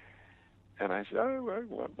 And I said, I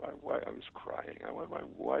want my wife. I was crying. "I want my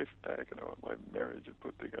wife back, and I want my marriage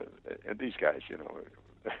put together." And these guys,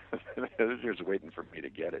 they're just waiting for me to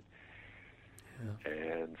get it. Yeah.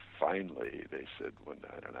 And finally, they said,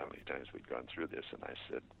 I don't know how many times we'd gone through this, and I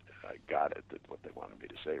said, I got it, that what they wanted me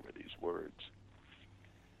to say were these words.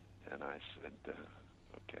 And I said,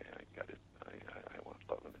 "Okay, I got it. I want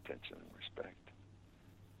love and attention and respect."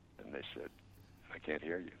 And they said, "I can't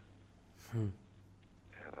hear you." And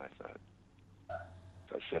I thought,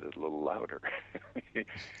 I said it a little louder.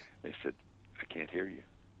 They said, "I can't hear you."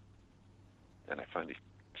 And I finally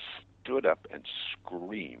stood up and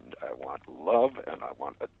screamed, "I want love, and I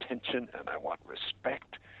want attention, and I want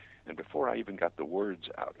respect." And before I even got the words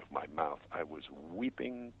out of my mouth, I was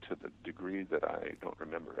weeping to the degree that I don't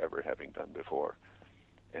remember ever having done before.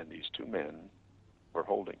 and these two men were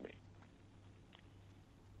holding me.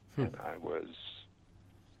 And I was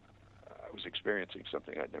experiencing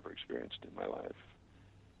something I'd never experienced in my life.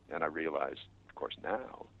 And I realized, of course,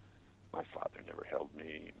 now, my father never held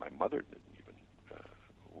me. My mother didn't even.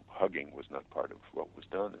 Hugging was not part of what was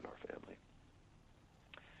done in our family.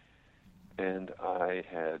 And I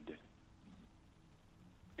had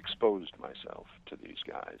exposed myself to these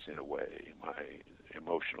guys in a way, my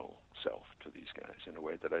emotional self to these guys in a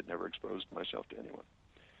way that I'd never exposed myself to anyone.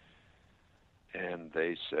 And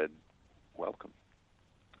they said, welcome.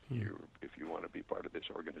 If you want to be part of this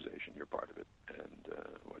organization, you're part of it. And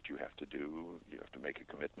what you have to do, you have to make a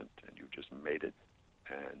commitment, and you just made it.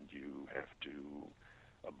 And you have to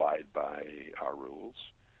abide by our rules.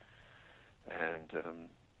 And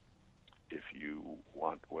if you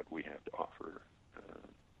want what we have to offer,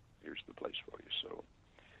 here's the place for you. So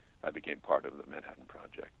I became part of the Manhattan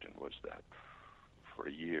Project and was that for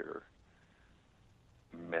a year.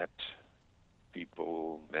 Met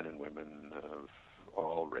people, men and women of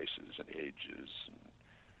all races and ages, and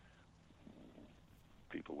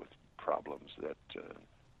people with problems that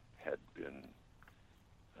had been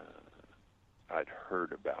I'd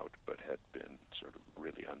heard about but had been sort of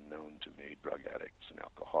really unknown to me, drug addicts and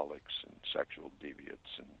alcoholics and sexual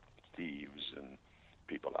deviants and thieves and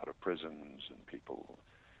people out of prisons and people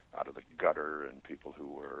out of the gutter and people who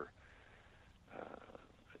were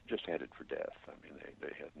just headed for death. I mean,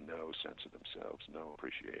 they had no sense of themselves, no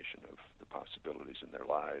appreciation of the possibilities in their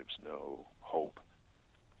lives, no hope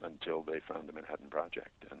until they found the Manhattan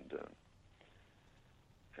Project. And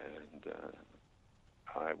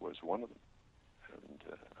I was one of them. And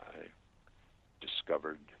I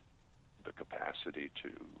discovered the capacity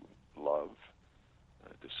to love,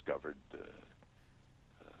 discovered the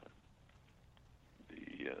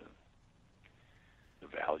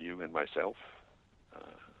value in myself.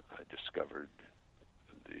 I discovered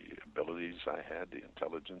the abilities I had, the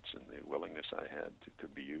intelligence and the willingness I had to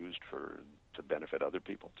be used to benefit other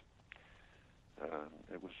people.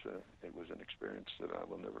 It was an experience that I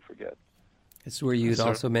will never forget. It's where you'd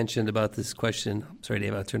also mentioned about this question. Sorry,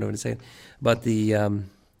 Dave, I'll turn over to say it. About the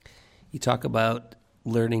you talk about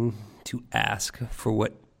learning to ask for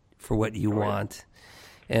what you want,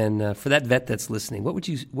 and for that vet that's listening, what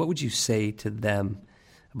would you say to them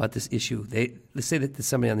about this issue? Let's say that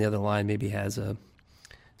somebody on the other line maybe has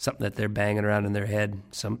something that they're banging around in their head,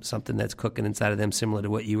 something that's cooking inside of them, similar to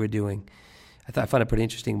what you were doing. I find it pretty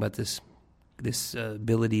interesting about this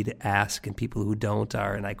ability to ask, and people who don't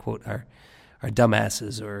are, and I quote, are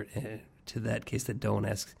dumbasses, or to that case that don't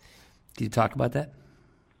ask. Can you talk about that?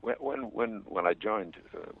 When I joined,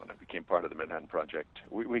 when I became part of the Manhattan Project,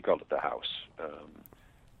 we called it the House.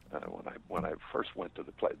 When I first went to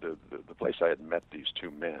the place I had met these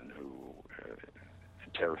two men who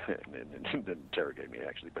didn't interrogate me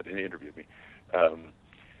actually, but interviewed me,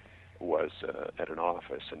 was at an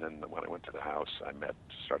office. And then when I went to the house, I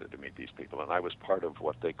started to meet these people, and I was part of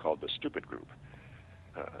what they called the Stupid Group.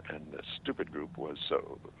 And the Stupid Group was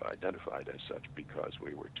so identified as such because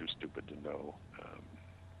we were too stupid to know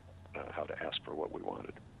how to ask for what we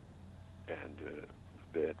wanted. And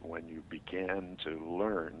that when you began to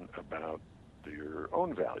learn about your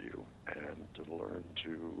own value and to learn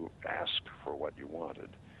to ask for what you wanted,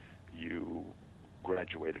 you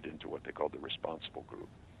graduated into what they called the Responsible Group.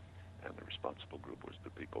 And the Responsible Group was the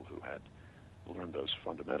people who had learned those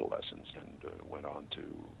fundamental lessons and went on to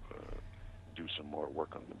do some more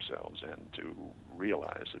work on themselves, and to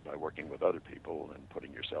realize that by working with other people and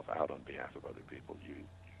putting yourself out on behalf of other people, you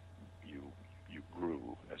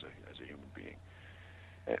grew as a human being.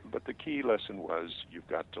 But the key lesson was you've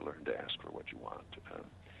got to learn to ask for what you want,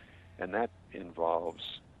 and that involves,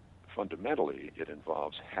 fundamentally, it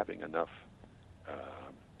involves having enough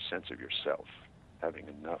sense of yourself, having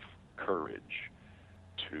enough courage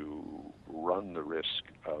to run the risk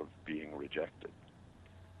of being rejected.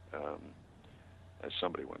 As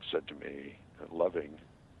somebody once said to me, loving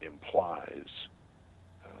implies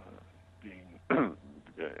being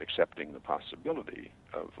accepting the possibility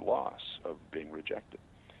of loss, of being rejected.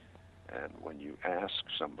 And when you ask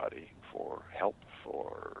somebody for help,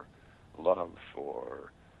 for love,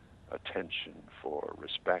 for attention, for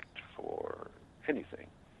respect, for anything,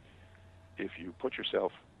 if you put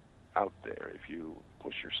yourself out there, if you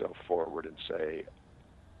push yourself forward and say,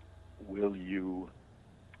 will you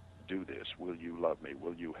do this? Will you love me?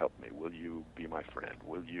 Will you help me? Will you be my friend?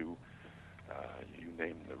 Will you, you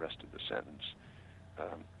name the rest of the sentence.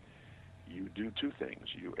 You do two things.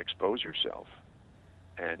 You expose yourself,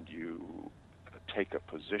 and you take a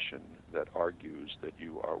position that argues that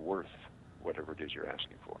you are worth whatever it is you're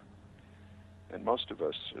asking for. And most of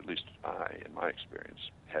us, at least I, in my experience,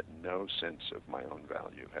 had no sense of my own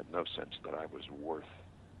value, had no sense that I was worth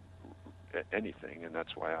anything, and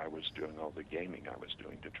that's why I was doing all the gaming I was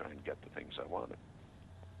doing to try and get the things I wanted.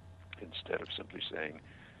 Instead of simply saying,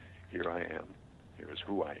 here I am, here is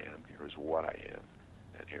who I am, here is what I am,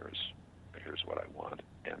 and here's what I want,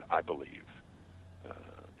 and I believe,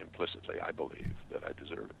 implicitly, I believe that I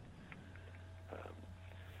deserve it.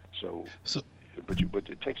 But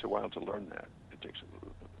it takes a while to learn that.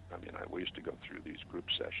 We used to go through these group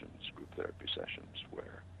therapy sessions,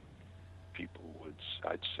 where people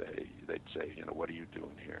they'd say, what are you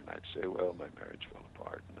doing here? And I'd say, well, my marriage fell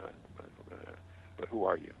apart. But who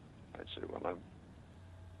are you? I'd say, well,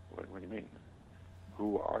 what do you mean?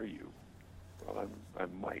 Who are you? Well,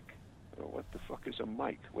 I'm Mike. Well, what the fuck is a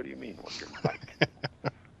Mike? What do you mean? Well, you're Mike.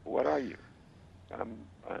 What are you?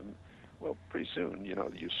 Well, pretty soon,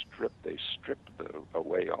 they strip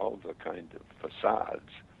away all the kind of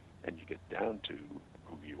facades, and you get down to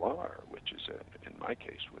who you are, which is, in my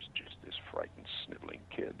case, was just this frightened, sniveling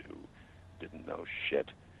kid who didn't know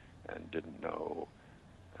shit and didn't know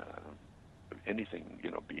anything,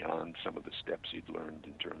 beyond some of the steps he'd learned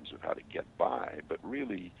in terms of how to get by, but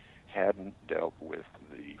really hadn't dealt with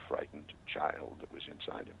the frightened child that was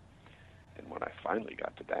inside him. And when I finally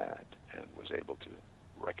got to that and was able to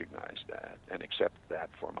recognize that and accept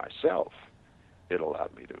that for myself, it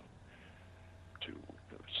allowed me to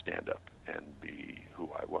stand up and be who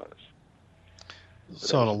I was.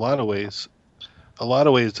 So in a lot of ways,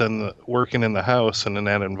 then working in the house and in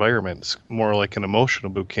that environment is more like an emotional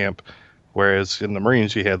boot camp, whereas in the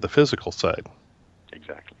Marines you had the physical side.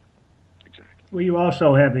 Exactly. Well, you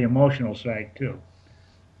also have the emotional side too.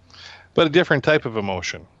 But a different type of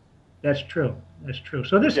emotion. That's true.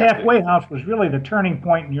 So this halfway house was really the turning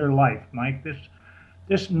point in your life, Mike.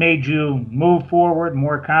 This made you move forward,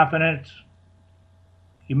 more confidence.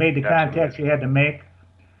 You made the contacts you had to make.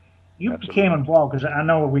 You became involved, because I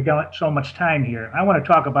know we got so much time here. I want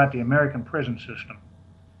to talk about the American prison system.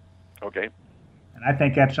 Okay. And I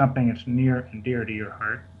think that's something that's near and dear to your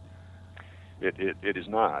heart. It is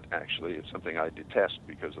not, actually. It's something I detest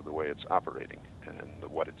because of the way it's operating and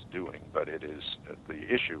what it's doing. But it is,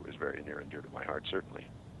 the issue is very near and dear to my heart, certainly.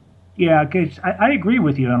 Yeah, okay. I agree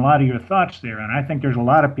with you on a lot of your thoughts there. And I think there's a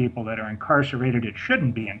lot of people that are incarcerated that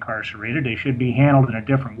shouldn't be incarcerated. They should be handled in a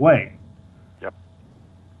different way. Yep.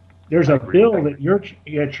 There's a bill that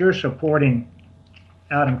you're supporting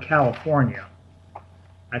out in California.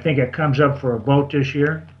 I think it comes up for a vote this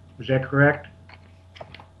year. Is that correct?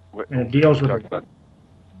 And it deals with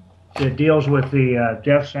the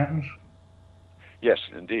death sentence. Yes,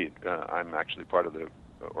 indeed. I'm actually part of the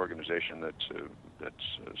organization that's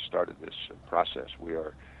started this process.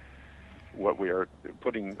 What we are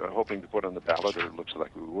hoping to put on the ballot, or it looks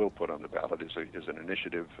like we will put on the ballot, is an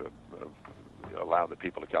initiative of allow the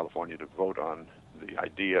people of California to vote on the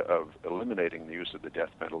idea of eliminating the use of the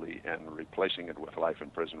death penalty and replacing it with life in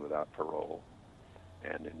prison without parole.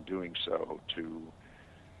 And in doing so,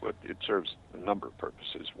 it serves a number of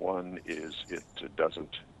purposes. One is it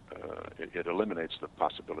eliminates the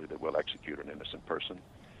possibility that we'll execute an innocent person.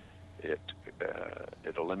 It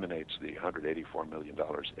eliminates the $184 million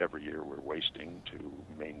every year we're wasting to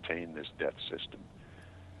maintain this death system.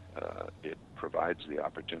 It provides the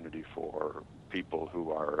opportunity for people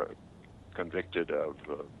who are convicted of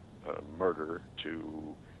murder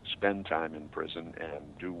to spend time in prison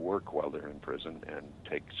and do work while they're in prison and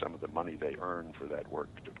take some of the money they earn for that work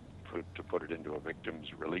to put it into a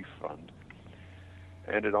victim's relief fund.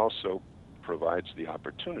 And it also provides the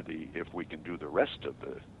opportunity, if we can do the rest of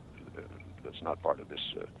that's not part of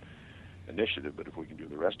this initiative, but if we can do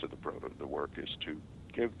the rest of the work, is to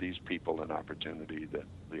give these people the opportunity that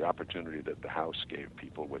the House gave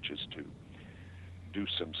people, which is to do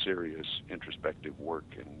some serious introspective work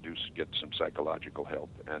and get some psychological help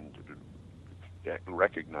and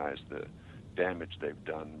recognize the damage they've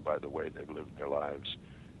done by the way they've lived their lives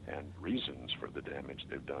and reasons for the damage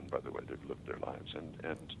they've done by the way they've lived their lives,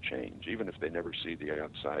 and change. Even if they never see the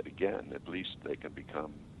outside again, at least they can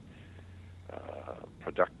become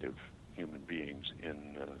productive human beings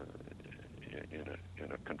in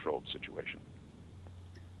a controlled situation.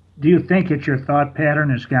 Do you think that your thought pattern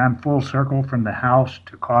has gone full circle from the house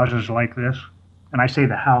to causes like this? And I say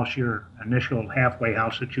the house, your initial halfway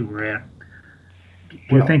house that you were at.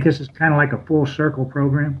 Do you think this is kind of like a full circle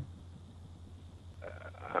program?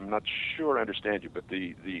 I'm not sure I understand you, but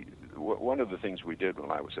one of the things we did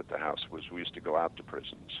when I was at the house was we used to go out to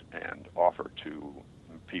prisons and offer to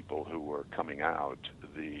people who were coming out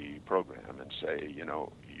the program and say,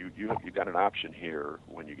 you got an option here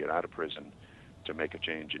when you get out of prison to make a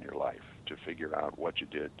change in your life, to figure out what you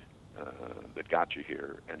did that got you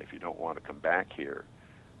here, and if you don't want to come back here,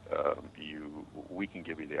 we can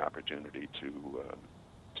give you the opportunity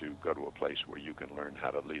to go to a place where you can learn how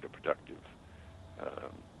to lead a productive,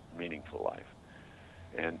 meaningful life.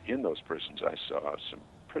 And in those prisons, I saw some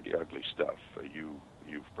pretty ugly stuff.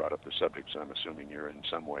 You've brought up the subject, so I'm assuming you're in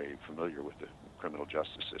some way familiar with the criminal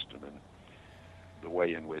justice system and the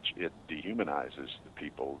way in which it dehumanizes the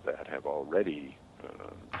people that have already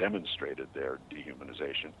demonstrated their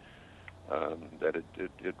dehumanization. That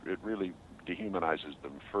it really dehumanizes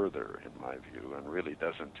them further, in my view, and really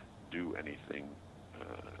doesn't do anything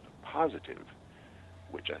positive,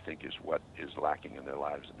 which I think is what is lacking in their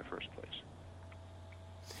lives in the first place.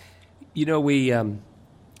 You know,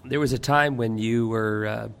 there was a time when you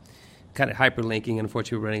were kind of hyperlinking, and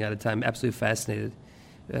unfortunately we're running out of time. Absolutely fascinated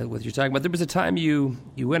with what you're talking about. There was a time you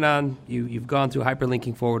went on, you've gone through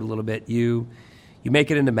hyperlinking forward a little bit. You make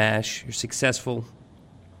it into MASH, you're successful.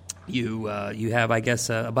 You have, I guess,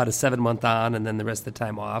 about a 7-month on and then the rest of the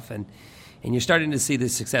time off, and you're starting to see the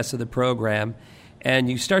success of the program, and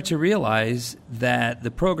you start to realize that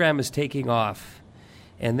the program is taking off.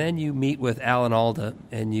 And then you meet with Alan Alda,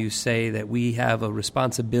 and you say that we have a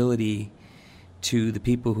responsibility to the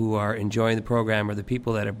people who are enjoying the program or the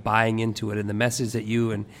people that are buying into it, and the message that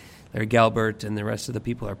you and Larry Gelbert and the rest of the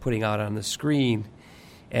people are putting out on the screen.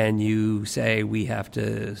 And you say we have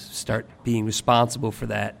to start being responsible for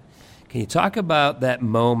that. Can you talk about that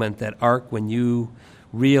moment, that arc, when you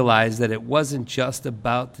realized that it wasn't just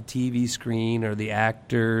about the TV screen or the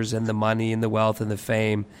actors and the money and the wealth and the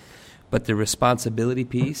fame, but the responsibility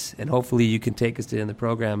piece? And hopefully you can take us to the end of the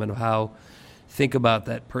program and how think about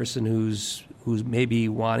that person who's maybe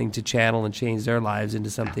wanting to channel and change their lives into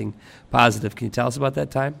something positive. Can you tell us about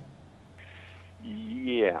that time?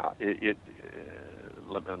 Yeah,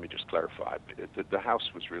 let me just clarify. The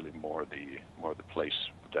house was really more the place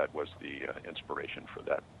that was the inspiration for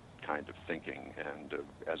that kind of thinking, and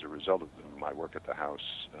as a result of my work at the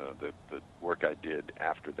house, the work I did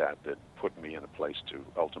after that put me in a place to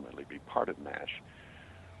ultimately be part of MASH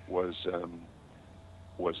was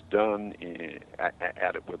done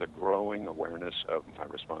at it with a growing awareness of my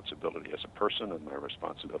responsibility as a person and my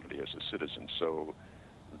responsibility as a citizen. So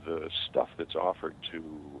the stuff that's offered to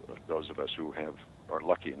those of us who are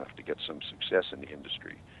lucky enough to get some success in the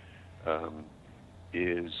industry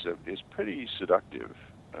is pretty seductive.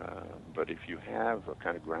 But if you have a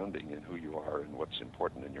kind of grounding in who you are and what's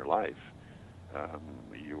important in your life,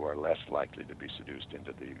 you are less likely to be seduced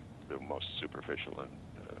into the most superficial and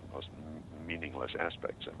most meaningless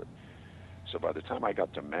aspects of it. So by the time I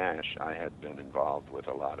got to MASH, I had been involved with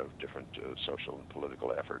a lot of different social and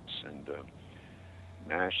political efforts, and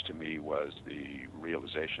MASH to me was the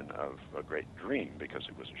realization of a great dream, because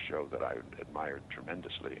it was a show that I admired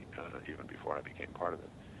tremendously even before I became part of it.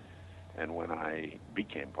 And when I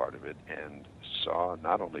became part of it and saw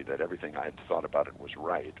not only that everything I had thought about it was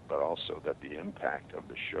right, but also that the impact of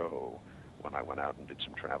the show, when I went out and did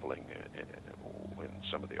some traveling in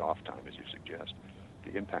some of the off time, as you suggest,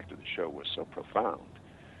 the impact of the show was so profound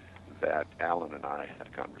that Alan and I had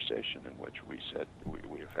a conversation in which we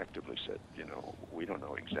effectively said, we don't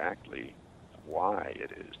know exactly why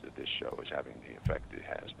it is that this show is having the effect it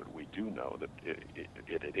has, but we do know that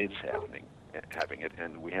it is having it,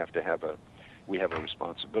 and we have a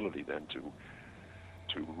responsibility then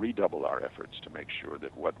to redouble our efforts to make sure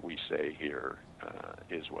that what we say here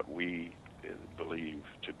is what we believe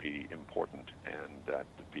to be important, and that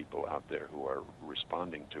the people out there who are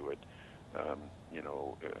responding to it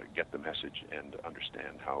get the message and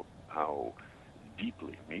understand how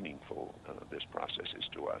deeply meaningful this process is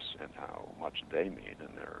to us, and how much they mean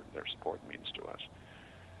and their support means to us.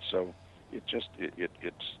 So it's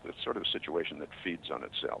the sort of situation that feeds on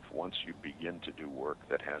itself. Once you begin to do work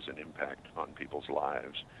that has an impact on people's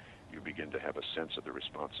lives, you begin to have a sense of the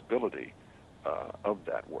responsibility of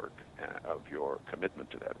that work, of your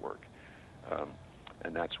commitment to that work.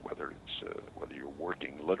 And that's whether you're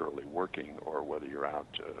literally working, or whether you're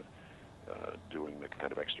out doing the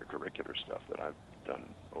kind of extracurricular stuff that I've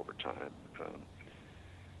done over time,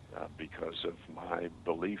 because of my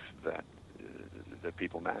belief that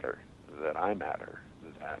people matter, that I matter,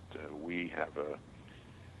 that we have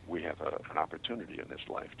an opportunity in this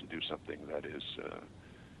life to do something that is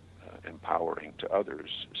empowering to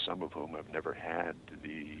others, some of whom have never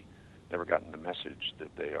gotten the message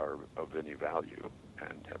that they are of any value,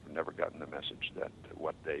 and have never gotten the message that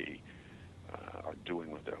what they are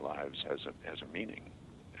doing with their lives has a meaning.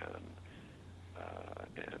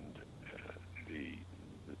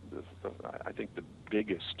 I think the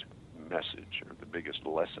biggest message, or the biggest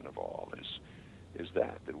lesson of all, is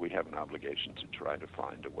that we have an obligation to try to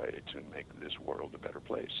find a way to make this world a better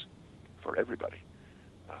place for everybody.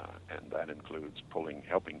 And that includes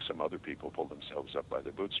helping some other people pull themselves up by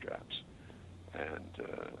their bootstraps, and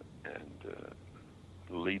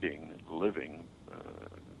leading, living,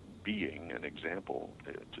 being an example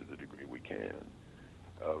to the degree we can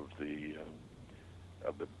of the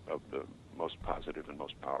most positive and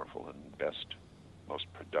most powerful and best, most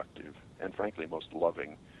productive, and frankly most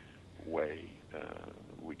loving way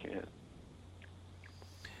we can.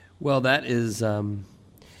 Well, that is,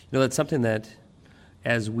 that's something that,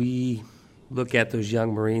 as we look at those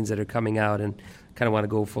young Marines that are coming out and kind of want to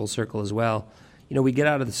go full circle as well, we get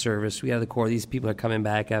out of the service, we get out of the Corps, these people are coming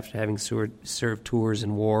back after having served tours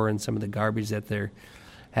in war and some of the garbage that they're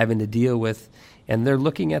having to deal with, and they're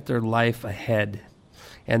looking at their life ahead,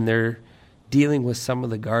 and they're dealing with some of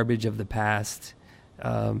the garbage of the past.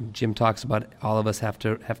 Jim talks about all of us have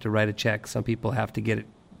to write a check. Some people have to get it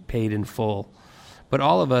paid in full. But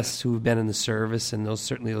all of us who've been in the service, and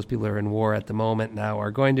certainly those people who are in war at the moment now,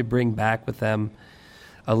 are going to bring back with them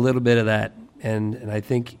a little bit of that. And I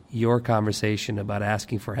think your conversation about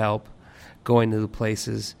asking for help, going to the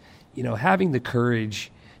places, having the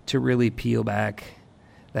courage to really peel back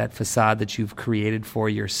that facade that you've created for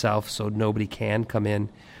yourself so nobody can come in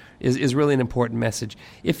is really an important message.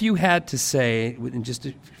 If you had to say, in just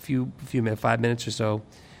a few minutes, 5 minutes or so,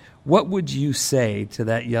 what would you say to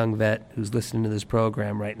that young vet who's listening to this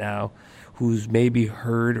program right now, who's maybe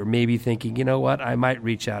heard or maybe thinking, you know what, I might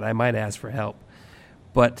reach out, I might ask for help,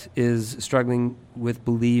 but is struggling with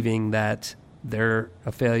believing that they're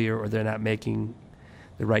a failure or they're not making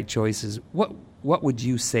the right choices? What would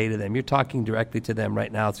you say to them? You're talking directly to them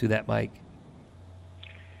right now through that mic.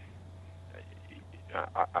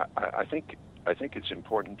 I think it's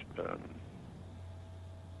important. This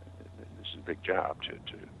is a big job to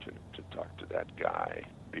talk to that guy,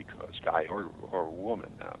 because guy or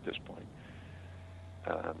woman now at this point.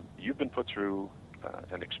 You've been put through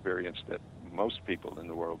an experience that most people in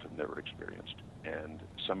the world have never experienced, and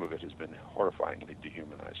some of it has been horrifyingly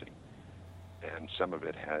dehumanizing, and some of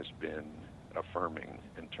it has been affirming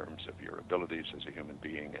in terms of your abilities as a human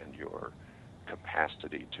being and your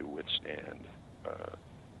capacity to withstand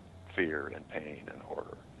fear and pain and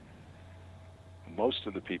horror. Most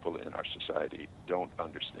of the people in our society don't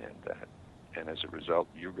understand that, and as a result,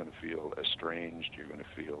 you're going to feel estranged, you're going to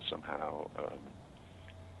feel somehow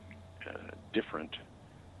different,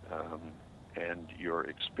 and your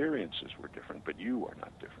experiences were different, but you are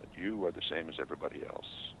not different. You are the same as everybody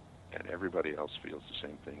else, and everybody else feels the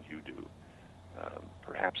same thing you do,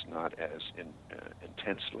 perhaps not as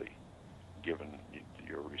intensely given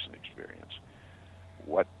your recent experience.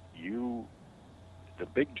 The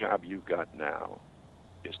big job you've got now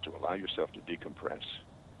is to allow yourself to decompress,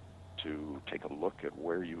 to take a look at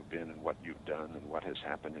where you've been and what you've done and what has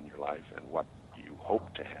happened in your life and what you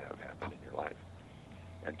hope to have happen in your life,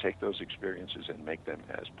 and take those experiences and make them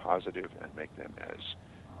as positive and make them as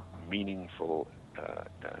meaningful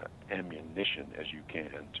ammunition as you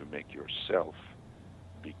can to make yourself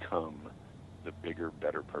become the bigger,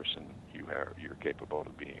 better person you're capable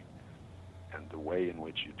of being. And the way in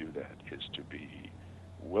which you do that is to be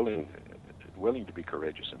willing to be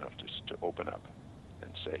courageous enough to open up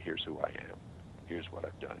and say, here's who I am, here's what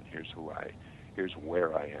I've done, here's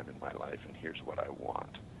where I am in my life, and here's what I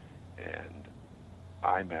want. And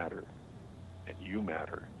I matter, and you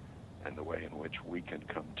matter, and the way in which we can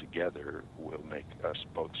come together will make us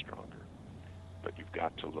both stronger. But you've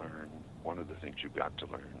got to learn, one of the things you've got to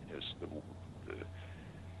learn is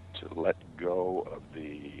to let go of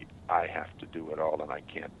the I have to do it all, and I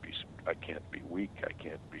can't be weak, I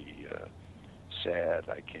can't be sad,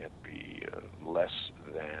 I can't be less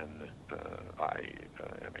than I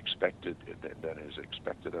am expected, than is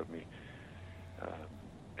expected of me.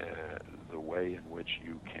 The way in which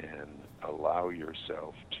you can allow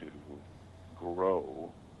yourself to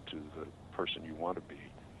grow to the person you want to be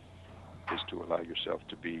is to allow yourself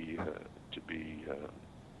to be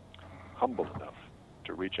humble enough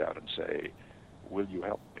to reach out and say, will you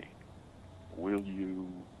help me? Will you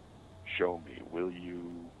show me? Will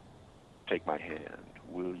you take my hand?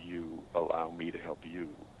 Will you allow me to help you?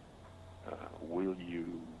 Will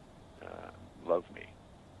you love me?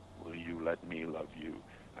 Will you let me love you?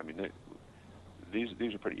 I mean,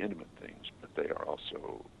 these are pretty intimate things, but they are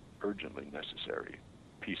also urgently necessary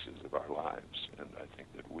pieces of our lives, and I think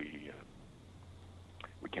that we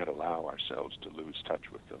can't allow ourselves to lose touch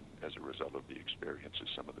with them as a result of the experiences,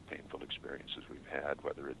 some of the painful experiences we've had,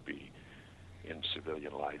 whether it be in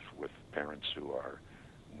civilian life with parents who are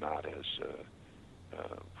not as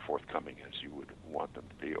forthcoming as you would want them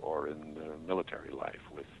to be, or in military life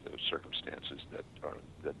with circumstances that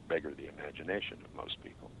beggar the imagination of most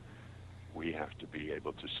people. We have to be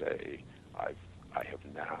able to say, I have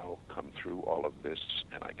now come through all of this,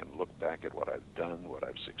 and I can look back at what I've done, what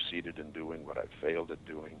I've succeeded in doing, what I've failed at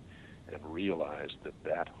doing, and realize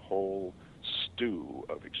that whole stew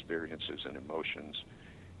of experiences and emotions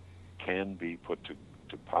can be put to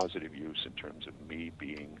positive use in terms of me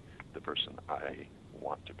being the person I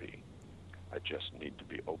want to be. I just need to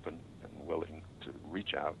be open and willing to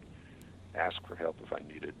reach out, ask for help if I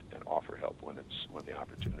need it, and offer help when the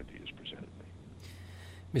opportunity is presented me.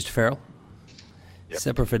 Mr. Farrell, yep.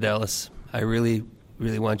 Semper Fidelis, I really,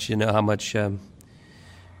 really want you to know how much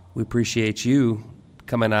we appreciate you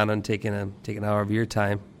coming on and taking an hour of your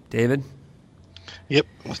time. David? Yep,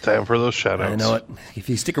 it's time for those shout-outs. I know it. If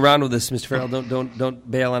you stick around with us, Mr. Farrell,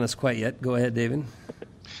 don't bail on us quite yet. Go ahead, David.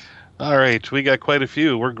 All right, we got quite a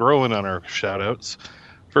few. We're growing on our shout-outs.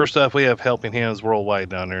 First off, we have Helping Hands Worldwide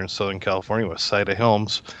down there in Southern California with Saida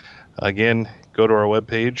Helms. Again, go to our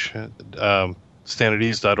webpage,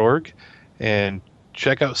 standardease.org, and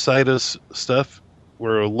check out Saida's stuff.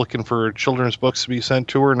 We're looking for children's books to be sent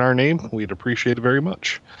to her in our name. We'd appreciate it very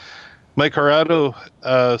much. Mike Corrado,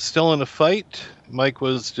 still in the fight. Mike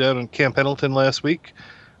was down in Camp Pendleton last week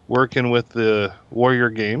working with the Warrior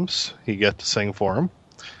Games. He got to sing for him.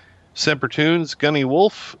 Semper Tunes, Gunny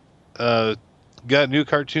Wolf, got new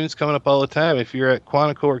cartoons coming up all the time. If you're at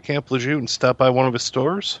Quantico or Camp Lejeune, stop by one of his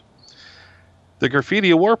stores. The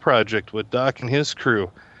Graffiti War Project with Doc and his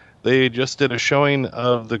crew. They just did a showing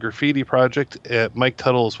of the Graffiti Project at Mike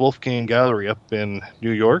Tuttle's Wolfgang Gallery up in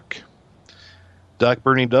New York. Doc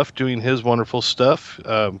Bernie Duff doing his wonderful stuff.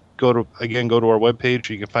 Go to our webpage.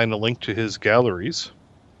 You can find a link to his galleries.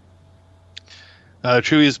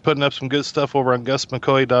 Chewy's putting up some good stuff over on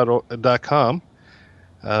GusMcCoy.com.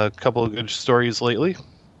 A couple of good stories lately.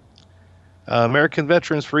 American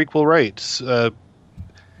Veterans for Equal Rights.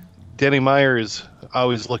 Danny Meyer is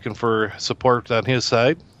always looking for support on his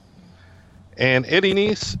side. And Eddie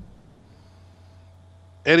Neese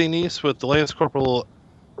with the Lance Corporal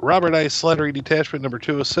Robert I. Slattery Detachment number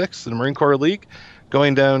 206 in the Marine Corps League,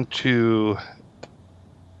 going down to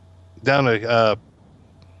help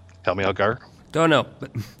me out, Gar. Don't know,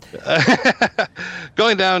 but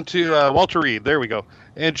going down to Walter Reed. There we go.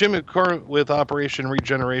 And Jim McCormick with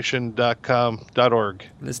OperationRegeneration.org.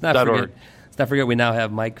 Let's not forget we now have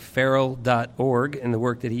MikeFarrell.org and the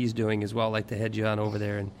work that he's doing as well. I'd like to head you on over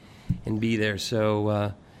there and be there.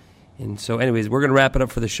 So anyways, we're going to wrap it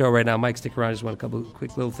up for the show right now. Mike, stick around. Just want a couple of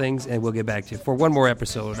quick little things, and we'll get back to you. For one more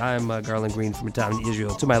episode, I'm Garland Green from a town in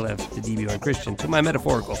Israel. To my left, the DBO Christian. To my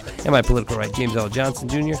metaphorical and my political right, James L. Johnson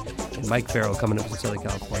Jr. and Mike Farrell coming up from Southern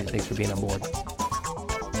California. Thanks for being on board.